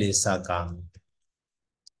kilesa kamo.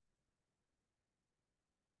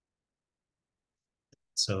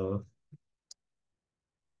 So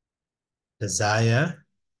desire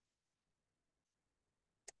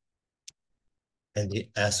and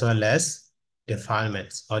as well as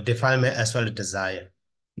defilements, or defilement as well as desire.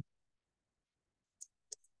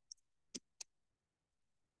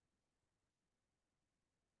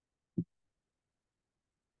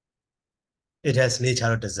 It has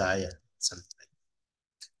nature of desire, something.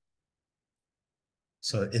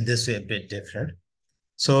 So in this way, a bit different.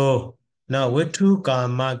 So now Vitu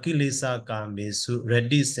Kama Kilesa Kamesu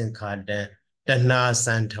Ready Sinkadan Dana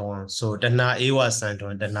Santon. So Dana Ewa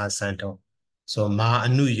Santon, Dana Santon. So Ma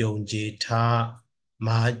Anu Yonji Ta,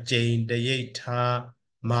 Ma Jane Dayeta,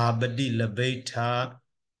 Ma Badi Labeta.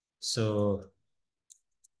 So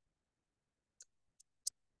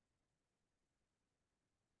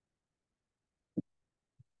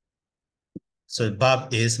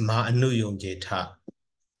Bab is Ma Anu Yonji Ta.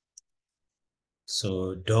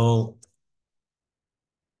 So don't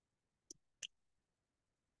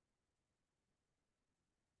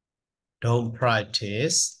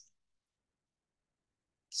practice.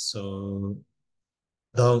 So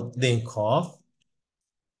don't think of,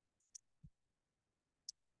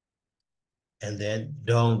 and then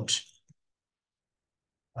don't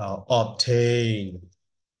obtain.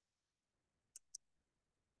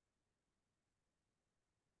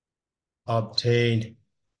 Obtained.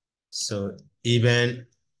 So even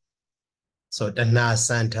Dana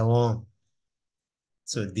Santawon.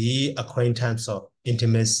 So the acquaintance of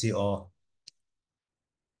intimacy or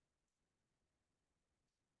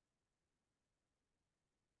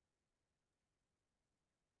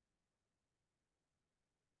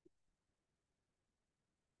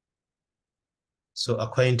so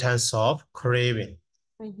acquaintance of craving.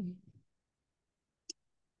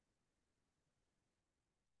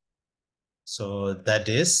 So that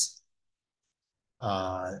is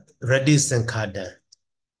Redis and Kada.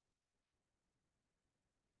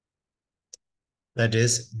 That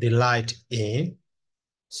is delight in.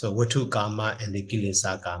 So Watu Kama and the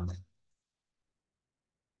Kilesa Kama.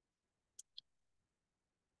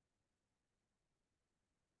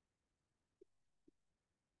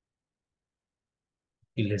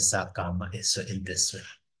 Kilesa Kama is so in this way.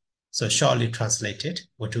 So shortly translated,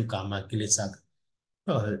 Watu Kama Kilesa.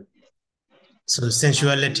 So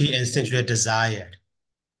sensuality and sensual desire.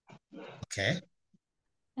 Okay.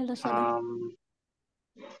 Hello, Sada.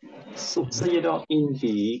 So in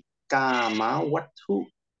the Kama Watu,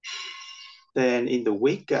 then in the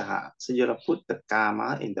Vikaha, so you put the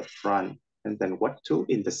Kama in the front and then Watu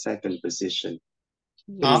in the second position.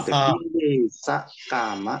 And in the Kilesa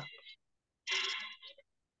Kama,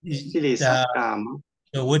 Kilesa Kama,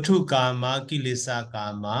 the Watu Kama, Kilesa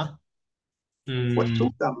Kama.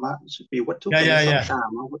 Watu Kama should be Watu Kama,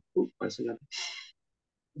 Kama Watu personally.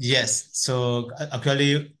 Yes, so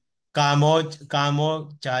actually Kamo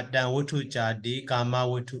Jadan Watu Jadi Kama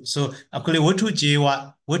Watu. So actually Watu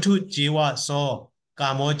Jiwa so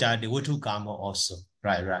Kamo Jadi Watu Kamo also.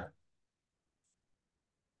 Right.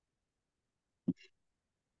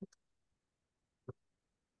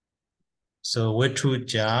 So Watu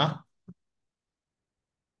Ja.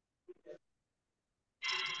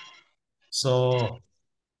 So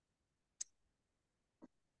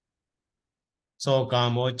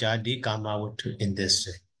Kamo Jadi Kama Watu in this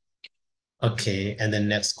way. Okay, and the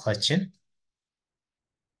next question.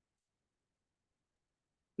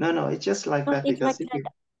 No, it's just like Oh, that it's like because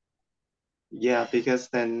that. yeah, because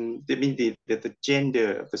then I mean the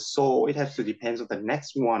gender of the soul, it has to depend on the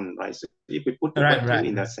next one, right? So if we put the Right, what two right.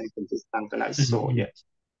 in the second, it's like soul, yeah.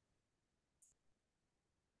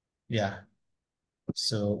 Yeah.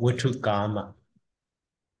 So Wittu Kama.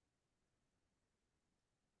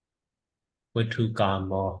 Wittu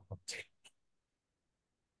Kama. Okay.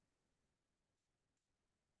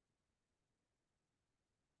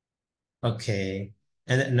 Okay.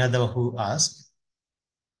 And another who asked?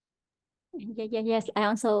 Yes. I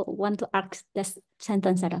also want to ask this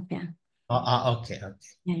sentence out of yeah. Okay, okay.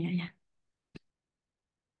 Yeah.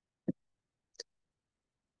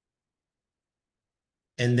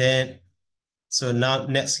 And then, so now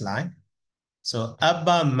next line. So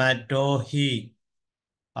Abba Madohi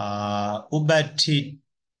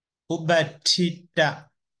Ubatita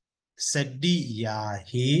Sadi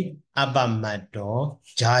Yahi Abba Mado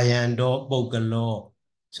Jayando Bogalo.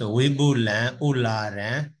 So Wibulan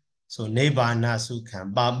Ularan. So Nebana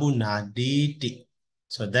Sukhan Babu Naditi.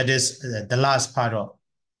 So that is the last part of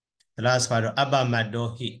Abba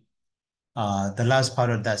Madohi. The last part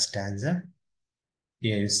of that stanza.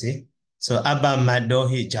 Here you see. So Abba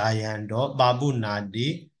Madohi Jayando Babu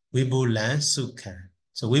Nadi Wibulan Sukhan.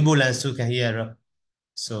 So Wibulan Sukhan here.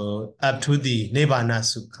 So up to the Nibbana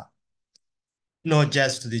Sukha. Not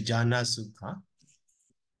just to the Jhana Sukha.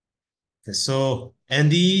 Okay, so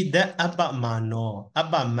and the Abba Mano,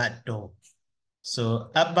 Abba Maddo. So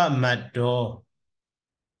Abba Maddo,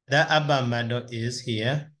 the Abba Maddo is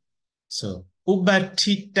here. So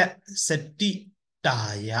Ubatita Sati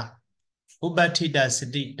Daya. Ubatita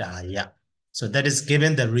Sati Daya. So that is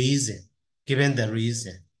given the reason. Given the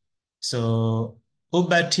reason. So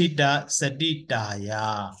Ubatita Sati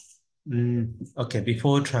Daya. Okay,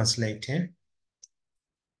 before translating.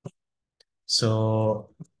 So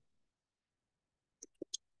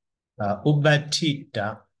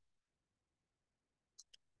Ubatita.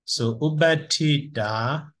 So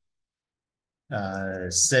Ubatita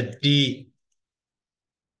Sati.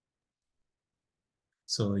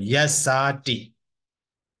 So Yasati.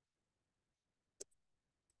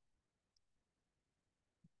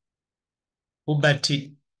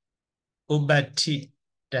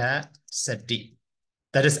 Ubatita Sati.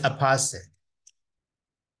 That is a person.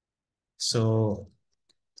 So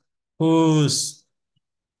whose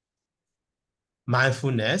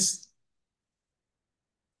mindfulness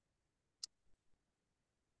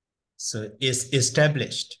so is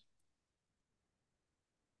established.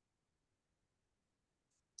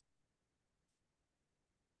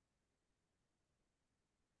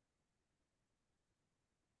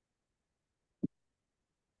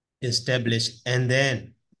 Established, and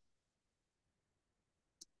then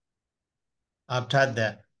after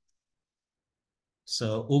that,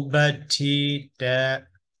 so Ubatita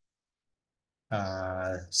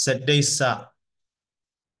Sadesa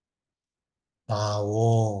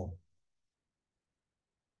Bhawo.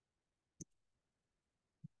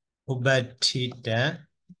 Ubatita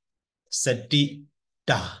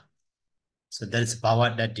Satita. So that is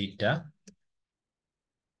Bhavadatita.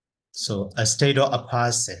 So a state of a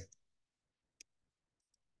person.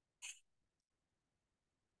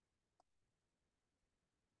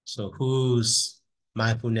 So whose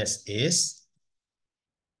mindfulness is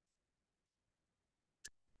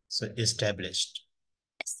so established.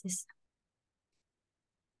 Yes.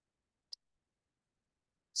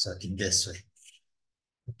 So in this way.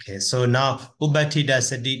 Okay, so now Ubatita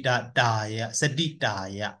Sadita Daya,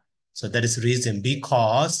 Saditaya. So that is reason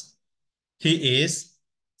because he is,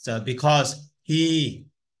 so because he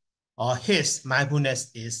or his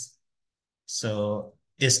mindfulness is so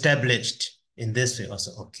established in this way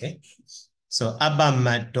also. Okay. So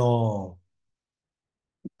Abamado.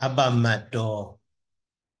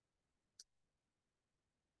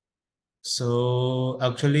 So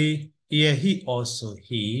actually here he also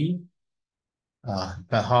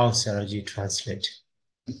but how Saraji translate?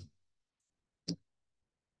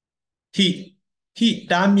 He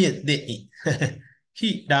damn it the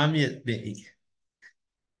he damn it the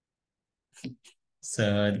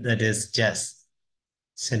so that is just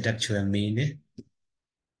syntactual meaning.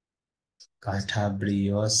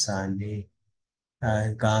 Katabrio Sani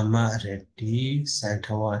Gama Reddy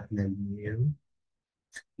Santawa Nemu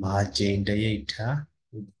Majin Dayata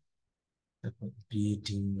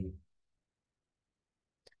BD.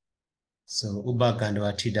 So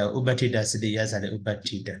Ubagandwa Tida, Ubatida Sidi Yazale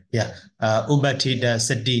Ubatida. Yeah. Ubatida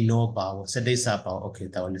Sadi no Bao, Sadi Sabao. Okay,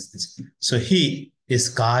 that one is this. So he is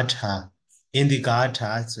Gatha. In the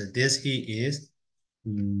Gatha, so this he is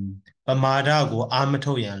Pamada go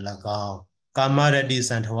Amato Yan Lagao. Kamaradi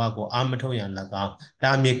Santawago, Amatoyan Laga,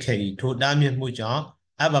 Dami Kei, to Dami Muja,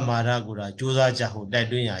 Abamara Gura, Juza Jahu,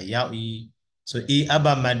 Dadunya, Yaui. So E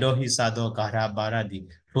Abamado Hisado Gara Baradi,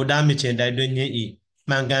 to Dami Chen Dadunya E,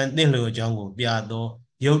 Mangan Nilo Jango, Biado,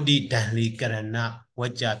 Yodi Danli Karana,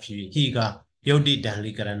 Wajapi, Higa, Yodi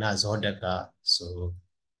Danli Karana Zodaka. So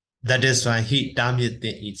that is why he Dami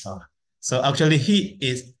the Ita. So actually he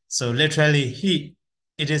is, so literally he,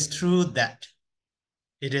 it is true that.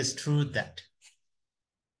 It is true that.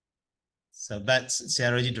 So, but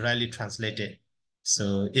Sayaraji directly translated.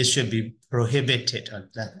 So it should be prohibited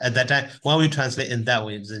at that time. When we translate in that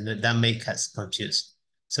way, that makes us confused.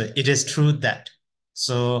 So it is true that.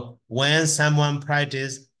 So when someone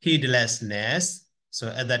practices heedlessness, so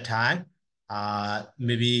at that time,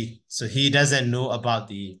 maybe so he doesn't know about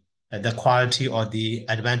the quality or the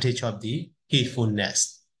advantage of the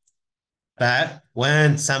heedfulness. But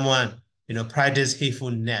when someone practice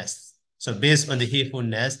heedfulness, so based on the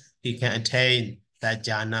heedfulness, he can attain that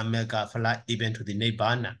jhana mega phala even to the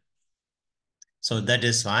nibbana. So that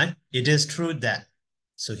is why it is true that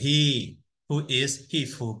so he who is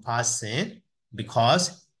heedful person,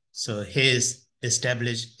 because so his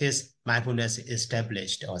mindfulness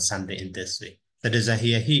established or something in this way. That is why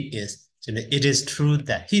here he is. So it is true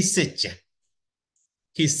that he sitja.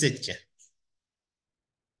 He sitja.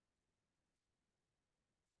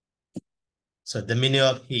 So the meaning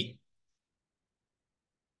of he.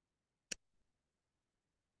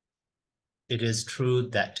 It is true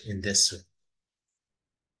that in this way.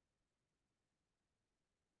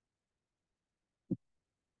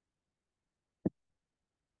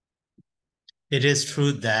 It is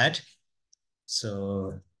true that,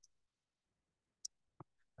 so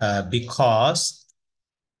because,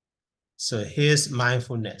 so his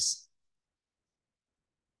mindfulness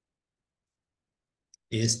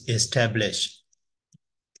is established.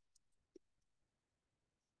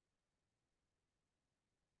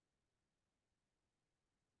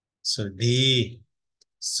 So the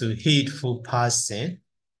heedful person,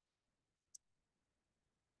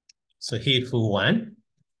 so heedful one,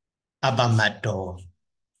 abamato.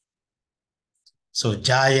 So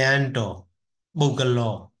gianto,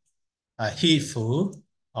 bugalo, heedful,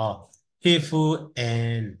 or heedful,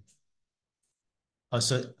 and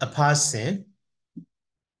also a person,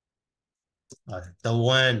 the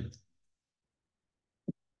one,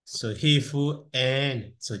 so heedful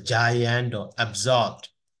and so giant or absorbed.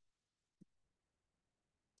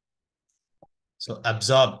 So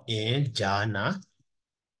absorbed in jhana,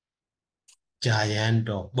 giant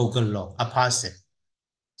or bogalo, a person.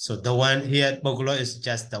 So the one here, bogalo is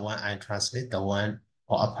just the one I translate, the one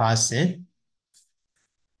or a person.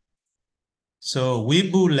 So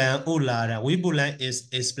wibulan ulara, wibulan is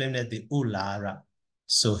explained as the ulara.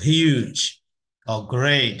 So huge or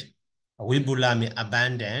great. Wibula means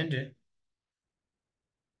abandoned.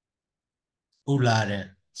 Ulara.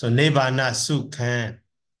 So nebana sukhan.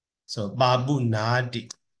 So babu nadi.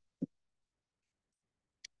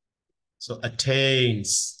 So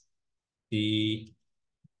attains the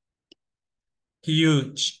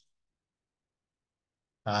huge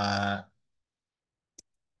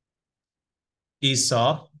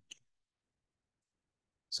Esau,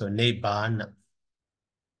 so Nibbana.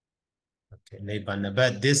 Okay, Nibbana.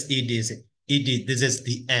 But this this is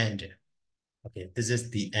the end. Okay, this is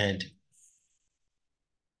the end.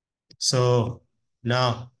 So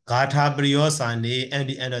now Gatha Briyosani and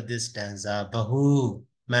the end of this stanza, Bahu,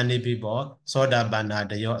 many people,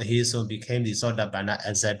 Sodabana, he so became the Sodabana,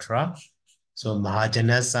 etc. So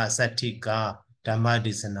Mahajanasa Satika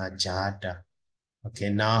Dhammadisana Jata. Okay,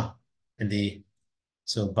 now in the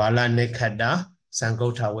so Bala Nekada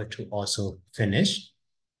Sangota were to also finish.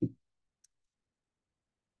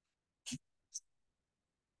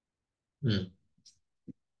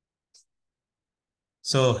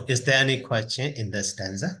 So is there any question in the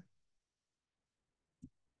stanza?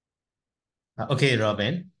 Okay,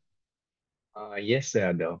 Robin. Yes,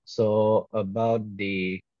 Sayadaw. So about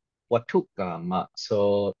the watukama,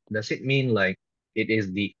 so does it mean like it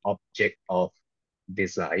is the object of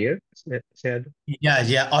desire, Sayadaw?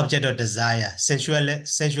 Yeah, object of desire, sensual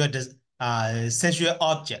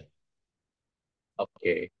object.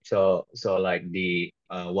 Okay, so like the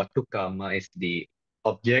watukama is the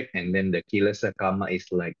object, and then the kilasakama is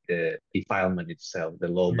like the defilement itself, the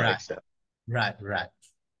loba Right, itself. right.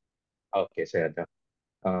 Okay, Sayadaw.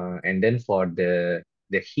 And then for the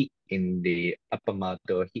heat in the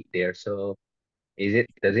apamato heat there, so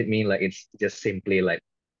does it mean like it's just simply like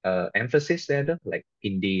emphasis there though? Like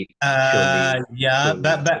indeed, actually, Yeah, truly.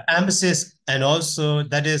 but emphasis and also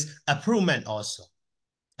that is approvement also.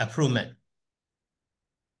 Approvement.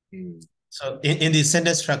 So in the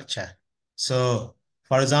sentence structure, so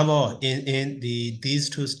for example, in these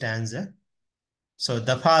two stanzas, so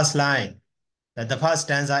the first line, the first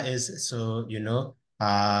stanza is, so,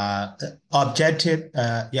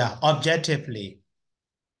 objectively.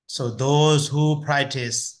 So those who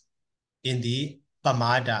practice in the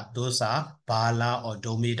pamada, those are bala or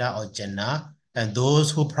domida or jana, and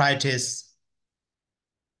those who practice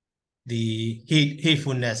the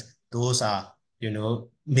heedfulness, those are,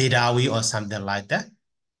 medawi or something like that.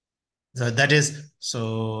 So that is,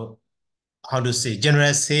 so how to say,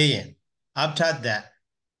 general saying. After that,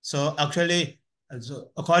 so actually,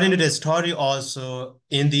 so according to the story, also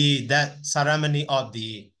in that ceremony of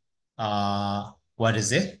the what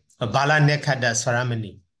is it, a Bala Nekada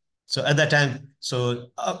ceremony. So at that time,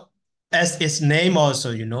 so as its name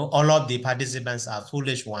also, all of the participants are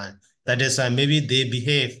foolish one. That is why maybe they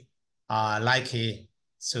behave like a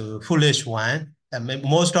foolish one. And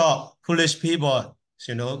most of foolish people,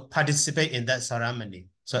 participate in that ceremony.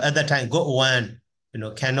 So at that time, good one,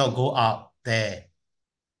 cannot go out there.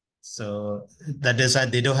 So that is why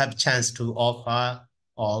they don't have chance to offer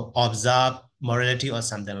or observe morality or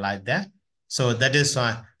something like that. So that is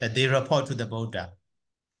why that they report to the Buddha.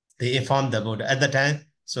 They inform the Buddha at the time.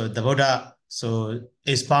 So the Buddha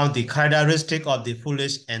expound the characteristic of the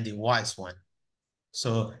foolish and the wise one.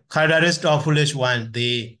 So characteristic of foolish one,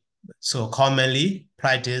 they so commonly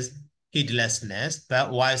practice heedlessness,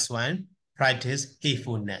 but wise one practice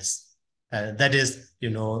heedfulness. That is,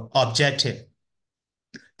 objective.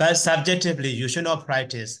 But subjectively, you should not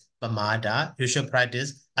practice pamada. You should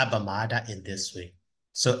practice abamada in this way.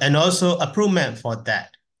 So, and also improvement for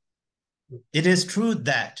that. It is true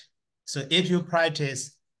that, so if you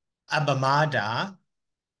practice abamada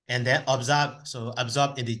and then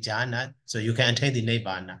absorb in the jhana, so you can attain the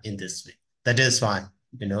nibbana in this way. That is fine.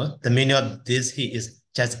 The meaning of this here is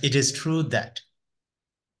just, it is true that.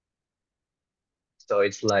 So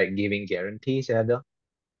it's like giving guarantees, Ada. Of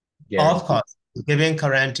Guarantee. course, giving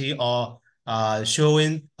guarantee or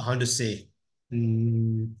showing, how to say,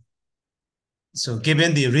 so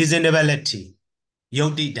given the reasonability,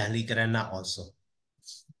 yoti dalikarana also.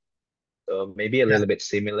 So maybe a little bit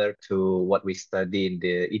similar to what we study in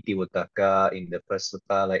the Itiwataka in the first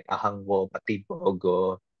sutta, like ahangvo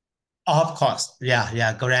patibogo. Of course,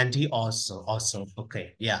 yeah, guarantee also,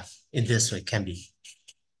 okay, yeah, in this way can be.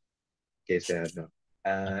 Okay, so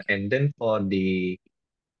and then for the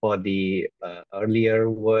earlier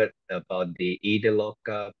word about the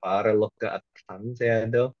idaloka, paraloka,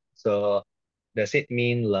 attanzado. So does it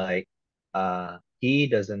mean like he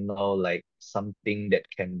doesn't know like something that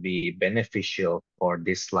can be beneficial for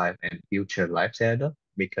this life and future life, Sayadaw?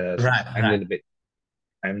 Because Right. I'm a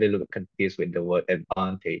little bit confused with the word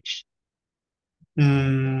advantage.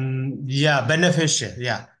 Yeah, beneficial.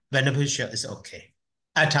 Yeah, beneficial is okay.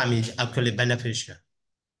 Atta means actually beneficial.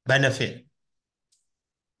 Benefit.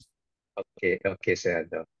 Okay,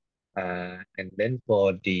 Sayadaw. And then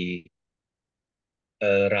for the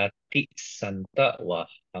rati santa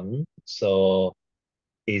wahang, so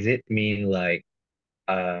is it mean like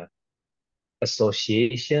uh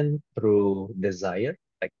association through desire,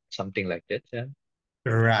 like something like that? Yeah.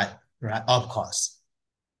 Right, of course.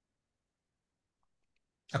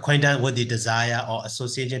 Acquaintance with the desire or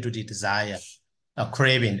association to the desire, a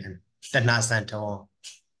craving, and tanasanta.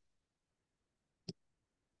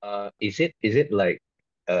 Is it like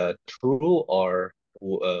true or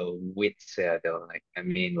with Sayadaw? Like I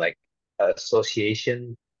mean like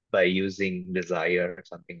association by using desire or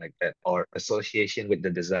something like that, or association with the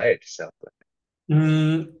desire itself.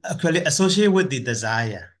 Actually, associate with the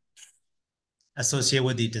desire. Associate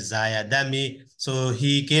with the desire. That means, so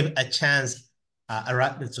he gave a chance,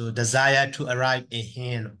 desire to arrive in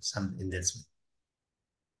him, some in this way.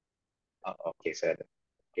 Okay, Sayadaw.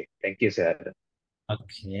 Okay, thank you, Sayadaw.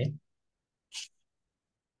 Okay.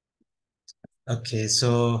 Okay,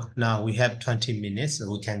 so now we have 20 minutes,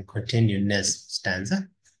 so we can continue next stanza.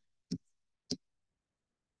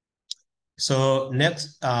 So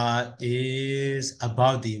next is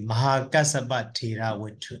about the Mahakasaba Thera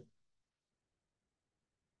Wittu.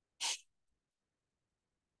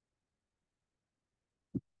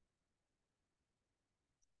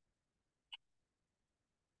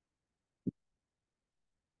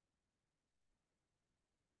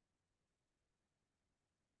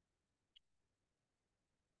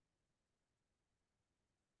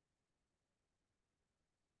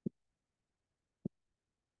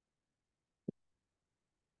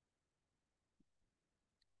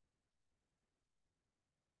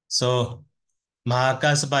 So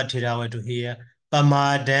Mahakasaba Thera Wittu here,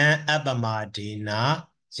 Pamadan Apamadina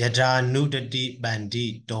Yada nudati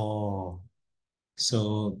bandito.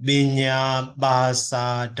 So binya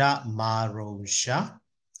basada marosha.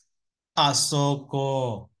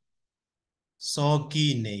 Asoko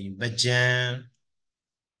soki ne bajan.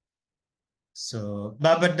 So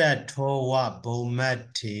babada towa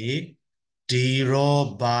bomati.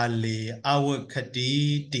 Diro bali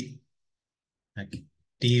awakati. Okay.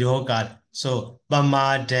 Diro God. So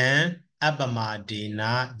Bamadan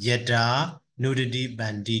Abamadina Yada Nudity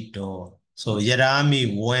Bandito. So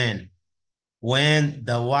Yadami when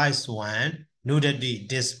the wise one nudity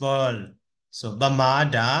dispel. So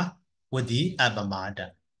Bamada with the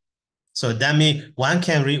Abamada. So that means one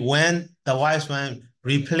can read when the wise one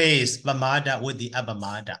replace Bamada with the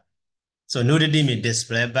Abamada. So nudity means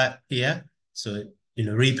display, but here, so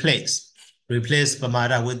replace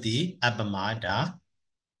Bamada with the Abamada.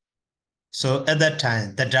 So at that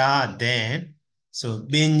time, the da then, so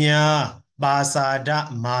binya basada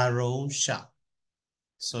maronsha.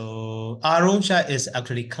 So aronsha is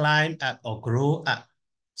actually climb up or grow up.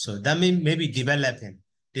 So that means maybe developing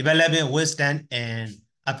wisdom and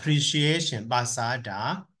appreciation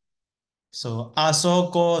basada. So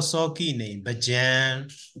asoko soki ne bajan.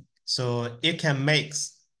 So it can make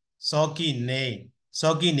soki ne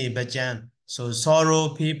bajan. So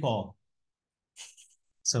sorrow people.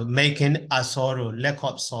 So making a sorrow, lack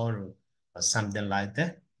of sorrow, or something like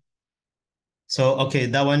that. So okay,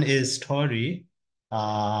 that one is story.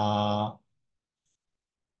 About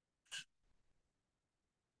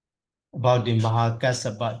the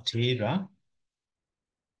Mahakasabatira.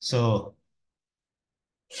 So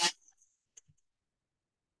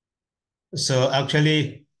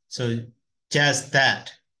actually, so just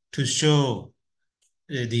that to show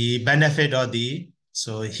the benefit of the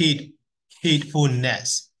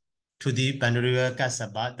heedfulness to the Panuriya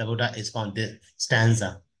Kasaba, the Buddha is on this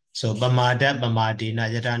stanza. So Bamada Bamadina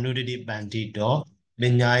Yadanudidi Bandito,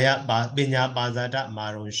 Binya Bazada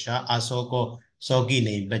Marusha, Asoko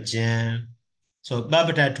Sogini Bajan. So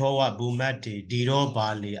Babata Towa Bumati, Diro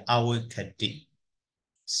Bali Awikati.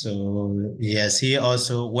 So yes, he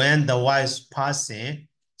also when the wise passing,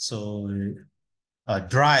 so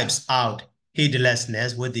drives out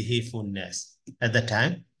heedlessness with the heedfulness at the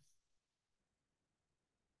time.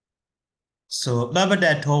 So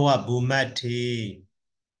Babada Towa Bumati.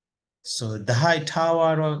 So the high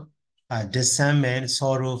tower of discernment,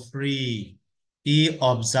 sorrow free. He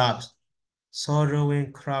observes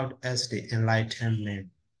sorrowing crowd as the enlightenment.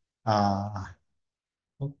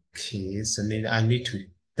 Okay, so I need to,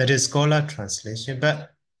 that is scholar translation,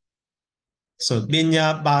 but so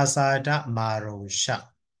Binya Basada Marosha.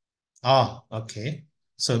 Oh, okay.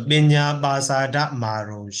 So Binya Basada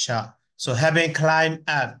Marosha. So having climbed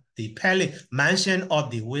up the mansion of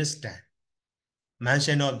the wisdom.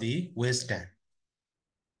 Mansion of the wisdom.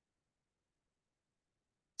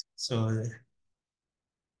 So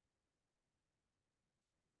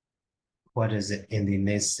what is it in the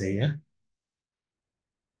next year?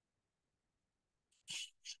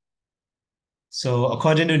 So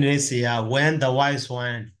according to Nisia, when the wise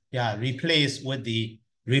one, replace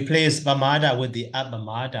Bamada with the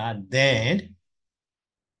Abamada, then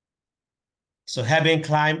so having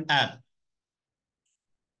climbed up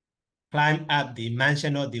the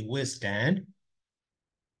mansion of the wisdom,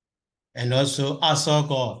 and also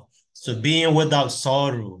Asogo, so being without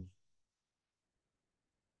sorrow,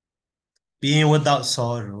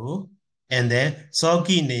 and then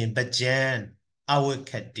Sogi name Bajan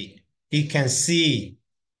Awakati. He can see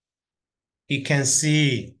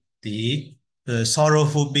the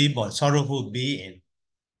sorrowful people, sorrowful being.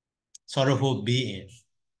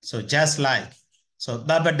 So just like, so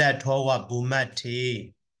Babada Towa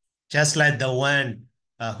Bumati, just like the one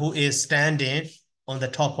who is standing on the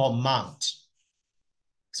top of mount.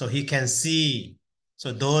 So he can see,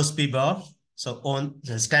 so those people, so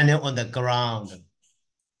standing on the ground.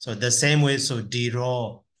 So the same way, so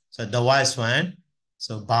Diro, so the wise one,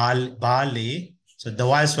 so Bali, so the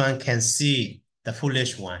wise one can see the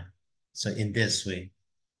foolish one. So in this way.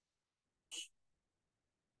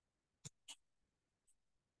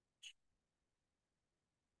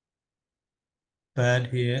 But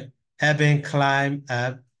here, having climbed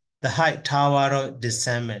up the high tower of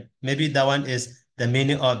discernment, maybe that one is the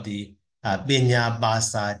meaning of the Binya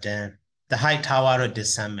Basa Dam, the high tower of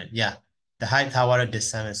discernment. Yeah, the high tower of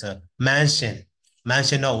discernment. So mansion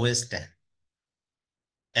of wisdom.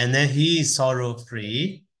 And then he is sorrow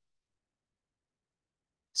free.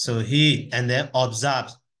 So and then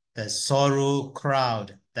observes the sorrow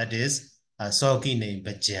crowd, that is Sogine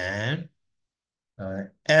Bajan,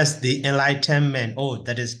 as the enlightenment. Oh,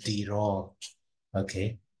 that is Diro.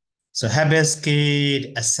 Okay. So having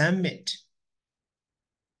scaled a summit.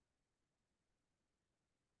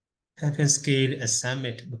 Having scaled a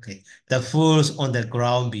summit. Okay. The fools on the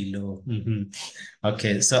ground below.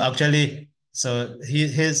 Okay. So actually, so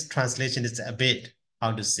his translation is a bit,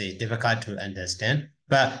 how to say, difficult to understand.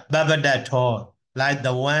 But that all, like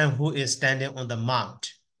the one who is standing on the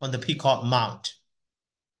mount, on the peacock mount.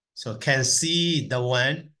 So can see the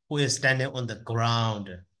one who is standing on the ground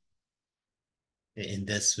in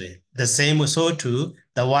this way. The same so too,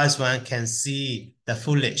 the wise one can see the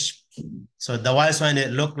foolish. So the wise one,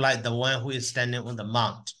 it look like the one who is standing on the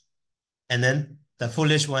mount. And then the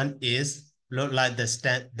foolish one is look like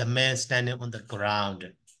the man standing on the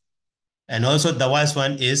ground. And also the wise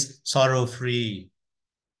one is sorrow-free.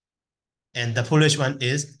 And the foolish one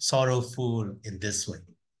is sorrowful in this way.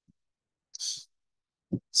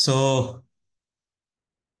 So,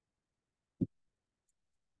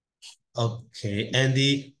 okay, and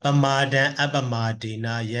the pamadan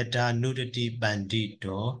apamadina yata nudati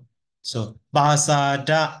bandito. So,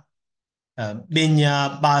 basada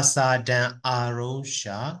binya basadan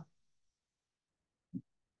arosha.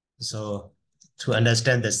 So, to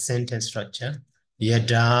understand the sentence structure,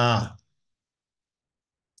 yada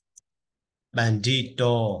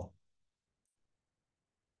bandito.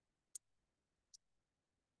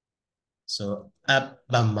 So,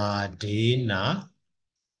 apamadina.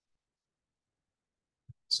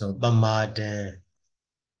 So, pamadan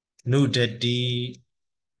nudati.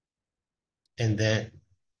 And then,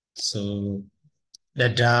 so,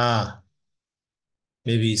 dada,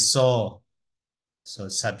 maybe saw. So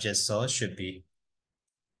subject saw should be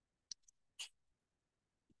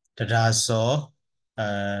dada saw,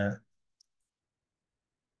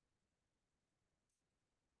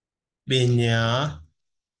 binya,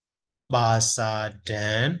 basa,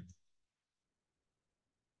 dan.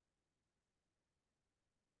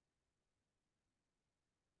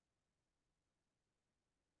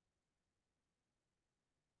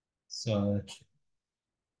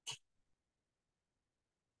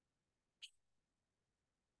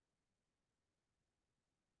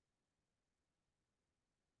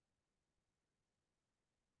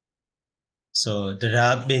 So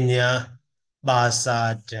dada binya,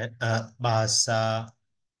 basa,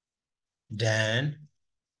 dan.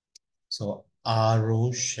 So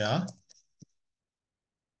arusha.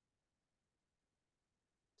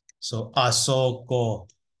 So asoko.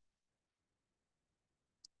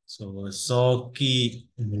 So soki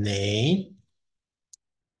name.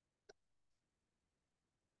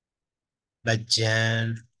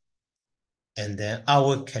 Bajan. And then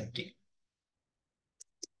awakati.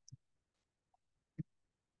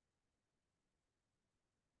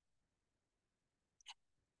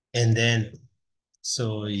 And then,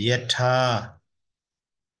 so yata.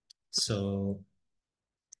 So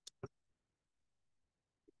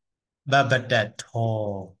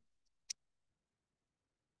babadato.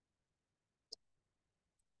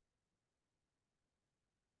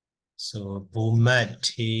 So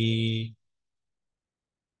bumati.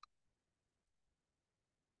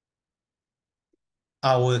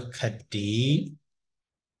 Awakati.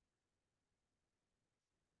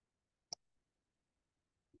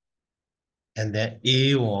 And then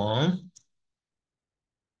A1.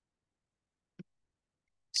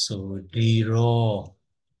 So Diro,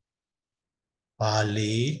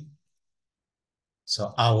 Bali.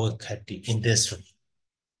 So awakati in this way.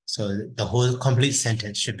 So the whole complete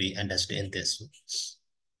sentence should be understood in this way.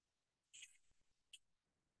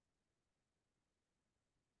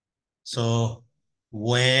 So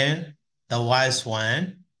when the wise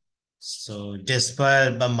one, so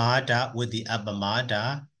dispel Bamada with the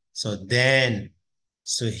Abamada, so then,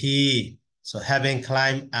 so having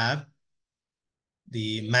climbed up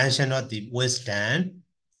the mansion of the wisdom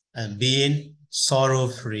and being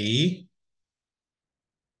sorrow-free,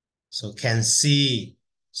 so can see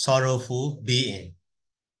sorrowful being.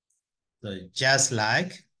 So just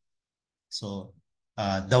like, so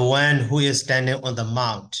the one who is standing on the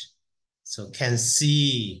mount, so can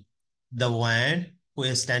see the one who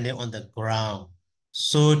is standing on the ground.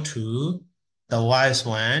 So too, the wise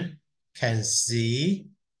one can see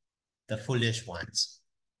the foolish ones.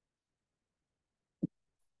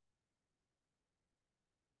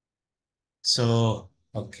 So,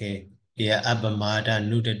 okay, yeah, abamada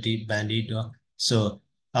nudati bandito. So,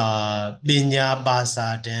 binya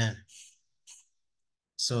basadan.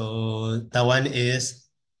 So the one is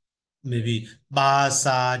maybe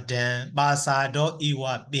basadan, basado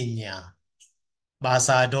iwa binya.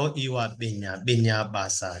 Basado iwa binya, binya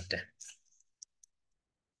basadan.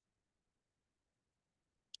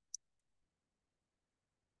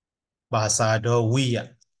 Basado wiya.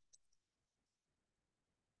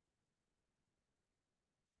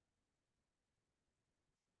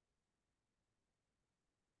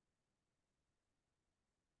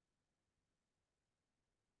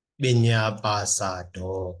 Binya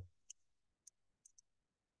pasado.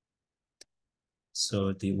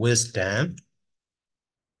 So the wisdom.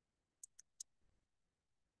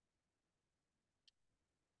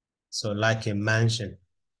 So like a mansion,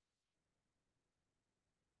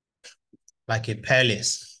 like a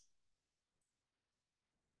palace.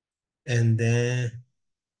 And then,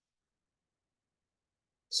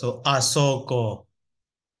 so asoko.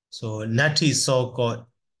 So nati soko,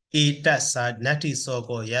 itasad, nati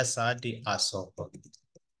soko, yasadi asoko.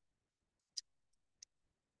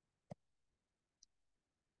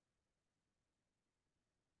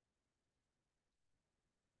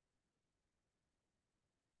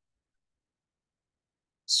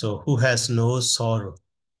 So who has no sorrow?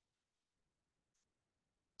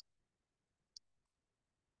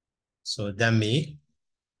 So that means,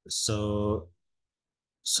 so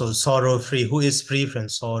sorrow free. Who is free from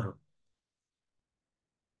sorrow?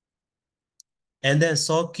 And then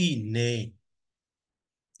soki ne.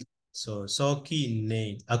 So soki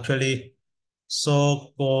ne. Actually,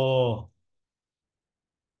 soko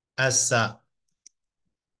asa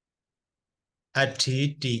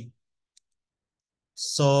atiti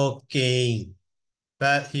soking.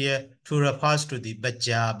 But here to refers to the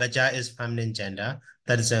baja. Baja is feminine gender.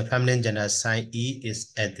 That is a feminine gender sign. E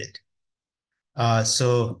is added.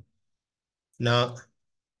 So now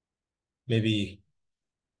maybe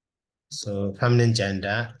so feminine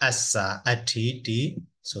gender asa atiti.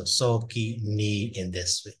 So soki ni in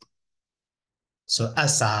this way. So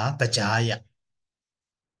asa bajaya.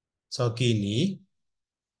 Soki ni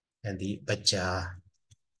and the baja.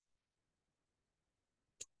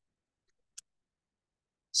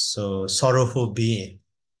 So sorrowful being.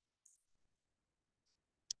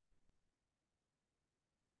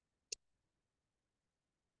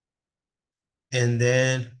 And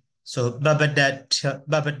then so babadat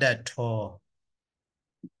to.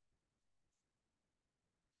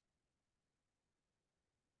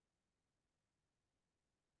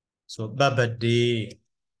 So babadi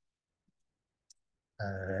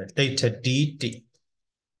data dt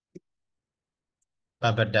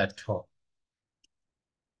babadat to.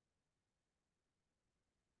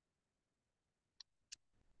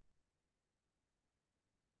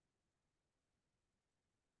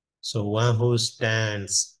 So one who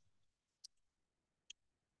stands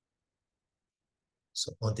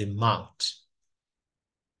so on the mount.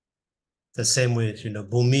 The same way,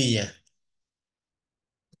 Bumiya.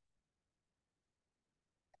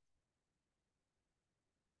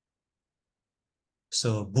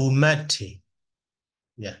 So Bumati.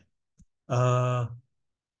 Yeah.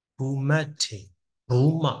 Bumati.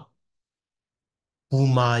 Buma.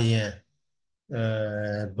 Bumaya.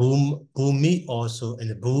 Bumi also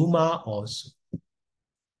and Buma also.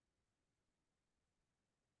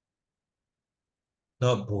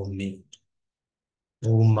 Not Bumi.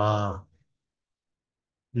 Buma.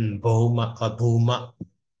 Buma or Buma.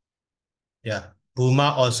 Yeah.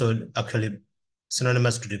 Buma also actually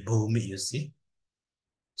synonymous to the Bumi, you see.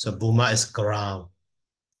 So Buma is ground.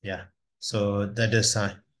 Yeah. So that is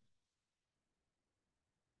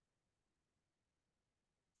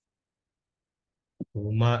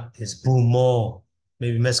Buma is Bumo,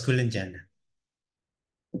 maybe masculine gender.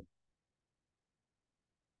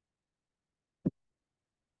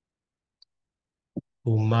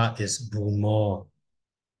 Buma is Bumo.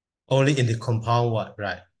 Only in the compound word,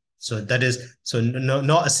 right? So that is, so no,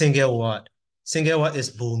 not a single word. Single word is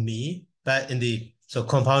Bumi, but in the, so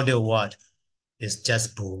compounded word is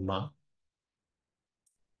just Buma.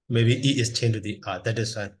 Maybe E is changed to the R. That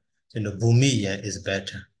is why, Bumiya is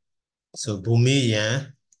better. So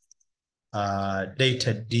Bumiya,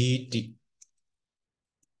 data D.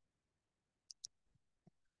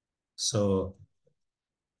 So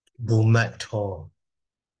Bumato.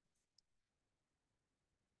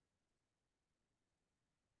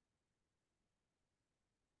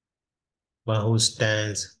 One who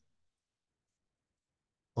stands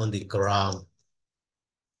on the ground.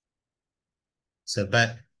 So,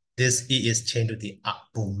 but this E is changed to the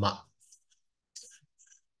Buma.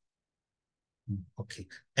 Okay.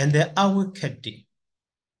 And the awakadi.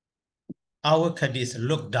 Awakadi is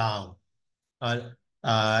look down.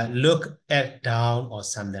 Look at down or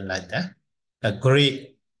something like that.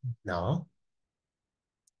 Agree. No.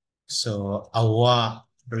 So our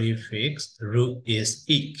prefix root is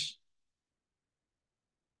ik.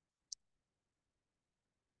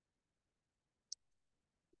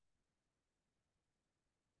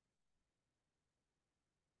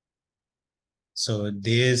 So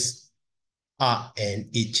this R and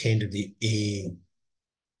E change to the A.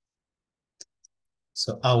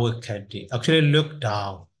 So our caddy actually look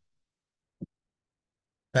down.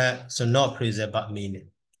 But so not praise but meaning.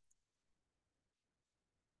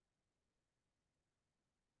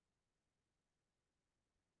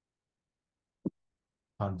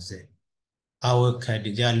 How to say? Our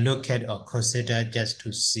Khadija look at or consider just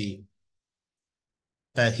to see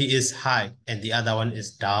that he is high and the other one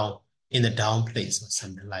is down in the down place or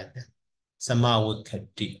something like that. Sama would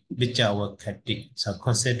Khadi, Bija would Khadi. So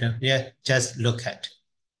consider, yeah, just look at.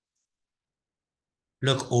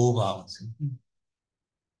 Look over.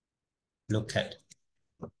 Look at.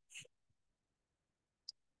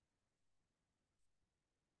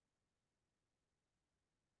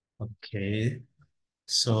 Okay.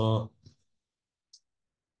 So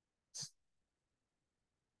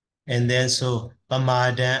and then so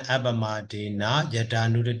Pamadan Abamadina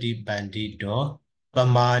Yadanurati Bandito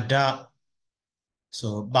Pamada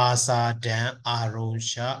so Basa Dan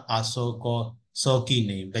Aronsha Asoko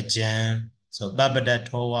Sokine Bajan so Babada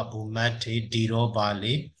Towa Bumati Diro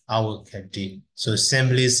Bali Awukati. So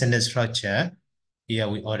assembly sentence structure here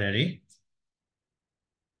we already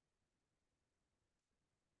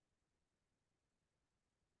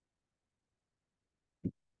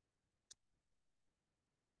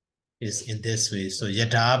is in this way. So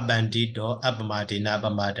Yada Bandito Abamadina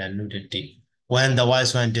Bamada Nudati. When the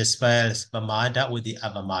wise one dispels Bamada with the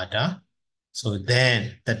Abamada, so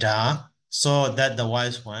then the Da saw that the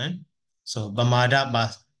wise one, so Bamada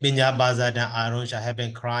Binya Bazada Aronsha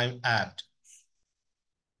having crime act,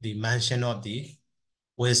 the mention of the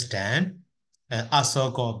wisdom, and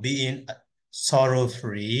Asoko being sorrow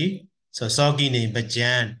free, so Sogini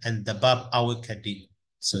Bajan and the Bab Awikadi.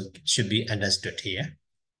 So it should be understood here.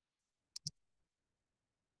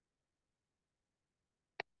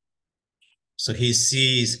 So he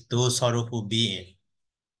sees those sorrowful beings.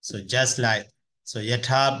 So just like, so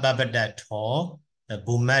Yatha Babadato, the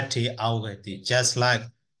Bumati Awgati, just like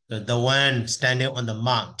the one standing on the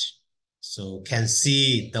mount, so can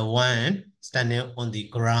see the one standing on the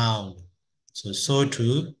ground. So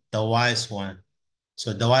too, the wise one.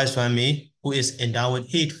 So the wise one means who is endowed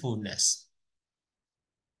with heedfulness.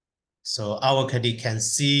 So our Kadi can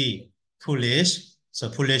see foolish. So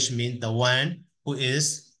foolish means the one who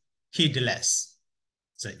is heedless.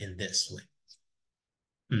 So in this way.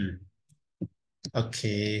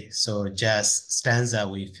 Okay, so just stanza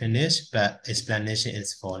we finished, but explanation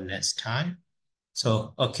is for next time.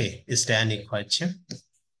 So, okay, is there any question?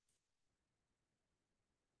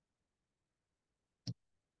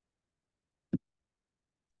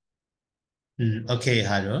 Okay,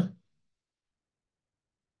 Haro.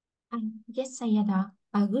 Yes, Sayada.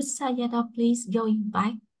 Good Sayada, please going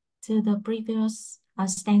back to the previous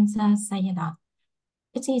stanza, Sayada.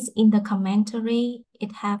 It is in the commentary,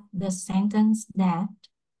 it have the sentence that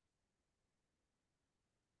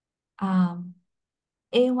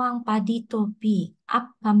Ewang paditopi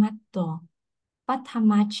appamato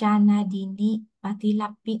patamachana dini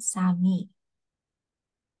patilapi sami.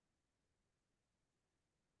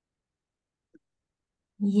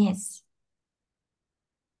 Yes.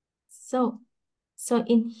 So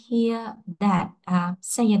in here that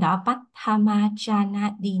Sayada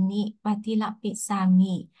patamachana dini patilapi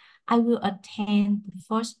sami, I will attend the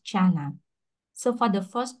first jhana. So for the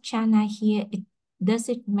first jhana here, does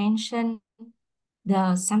it mention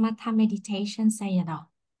the samatha meditation, Sayada?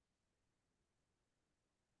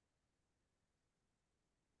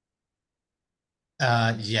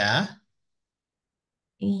 Yeah.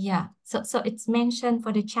 Yeah. So it's mentioned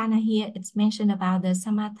for the jhana here, it's mentioned about the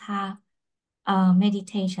samatha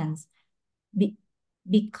meditations.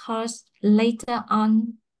 Because later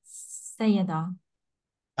on, Sayada.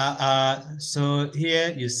 So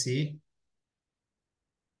here you see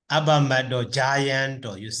Abamado giant,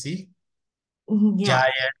 or you see? Yeah.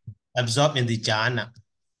 Giant absorbed in the jhana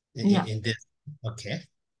in this. Okay.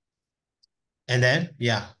 And then,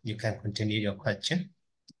 yeah, you can continue your question.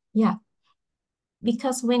 Yeah.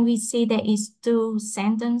 Because when we see there is two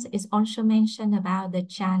sentences, it's also mentioned about the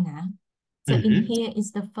jhana. So in here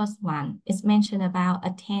is the first one. It's mentioned about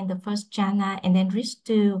attain the first jhana and then reach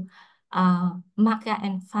to magga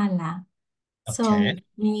and phala. Okay. So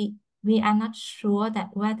we are not sure that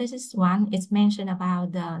whether this one is mentioned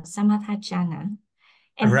about the samatha jhana.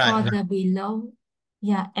 And Right. for the below,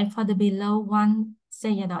 yeah, and for the below one,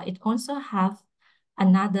 Sayadaw, it also have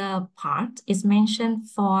another part is mentioned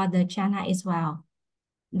for the jhana as well.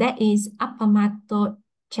 That is Appamato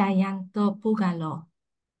Jayanto Pugalo.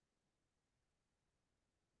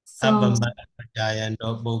 So,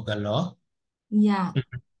 Jayanto Pugalo. yeah.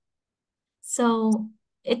 So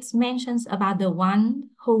it mentions about the one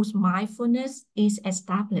whose mindfulness is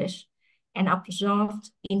established and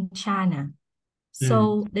absorbed in jhana.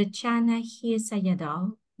 So the jhana here,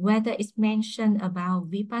 Sayadaw, whether it's mentioned about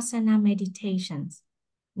Vipassana meditations,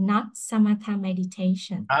 not Samatha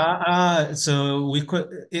meditation. So we could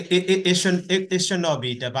it should not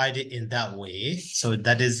be divided in that way. So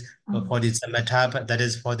that is for the samatha, but that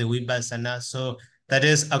is for the vipassana. So that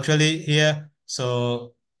is actually here.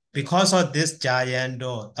 So because of this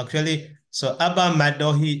jayando, actually, so Abba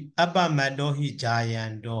Madohi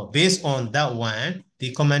jayando. Based on that one,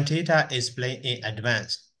 the commentator explained in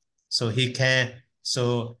advance. So he can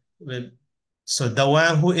so the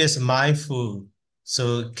one who is mindful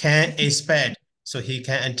so can expect. So he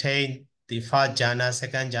can attain the first jhana,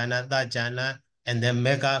 second jhana, third jhana, and then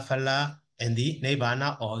mega phala and the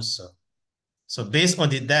nibbana also. So based on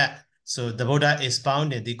that, so the Buddha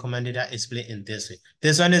expounded, the commentator explained in this way.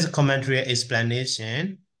 This one is commentary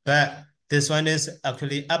explanation, but this one is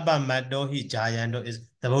actually Abba Madohi Jayando is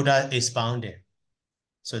the Buddha expounded.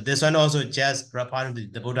 So this one also just apparently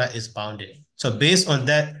the Buddha expounded. So based on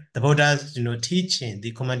that, the Buddha's teaching,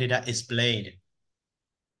 the commentator explained.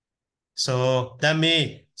 So that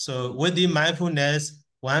means, so with the mindfulness,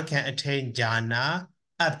 one can attain jhana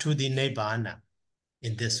up to the nibbana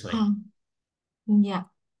in this way. Yeah.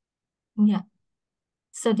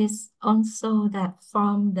 So this also that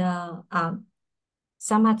from the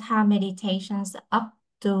samatha meditations up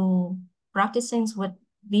to practicing with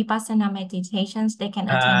vipassana meditations, they can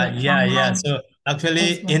attain the jhana. So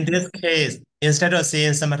actually, in this case, instead of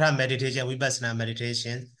saying samatha meditation, vipassana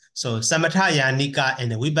meditation, so samatha yanika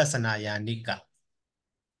and vipassana yanika.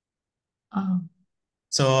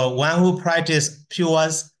 So one who practice pure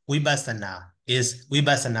vipassana is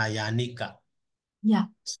vipassana yanika. Yeah.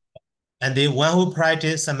 And the one who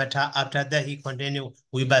practice samatha, after that he continue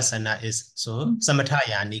vipassana is so samatha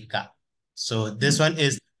yanika. So this one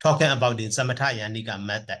is talking about the samatha yanika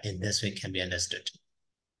method in this way can be understood.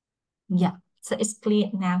 Yeah, so it's clear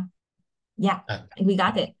now. Yeah, Okay. we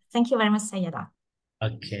got it. Thank you very much, Sayadaw.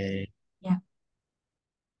 Okay. Yeah.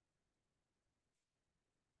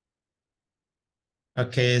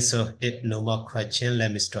 Okay, so if no more question,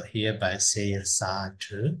 let me stop here by saying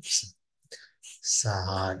sadhu,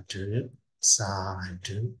 sadhu,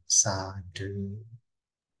 sadhu, sadhu.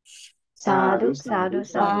 Sadhu, sadhu,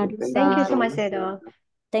 sadhu. Thank you so much, Sayadaw.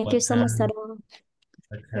 Thank you so much, Sayadaw.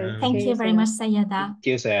 Welcome. Thank you very much, Sayadaw. Thank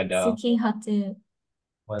you, Sayadaw. Suki Hotu.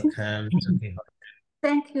 Welcome.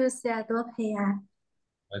 Thank you, Sayadaw.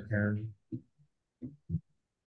 Welcome.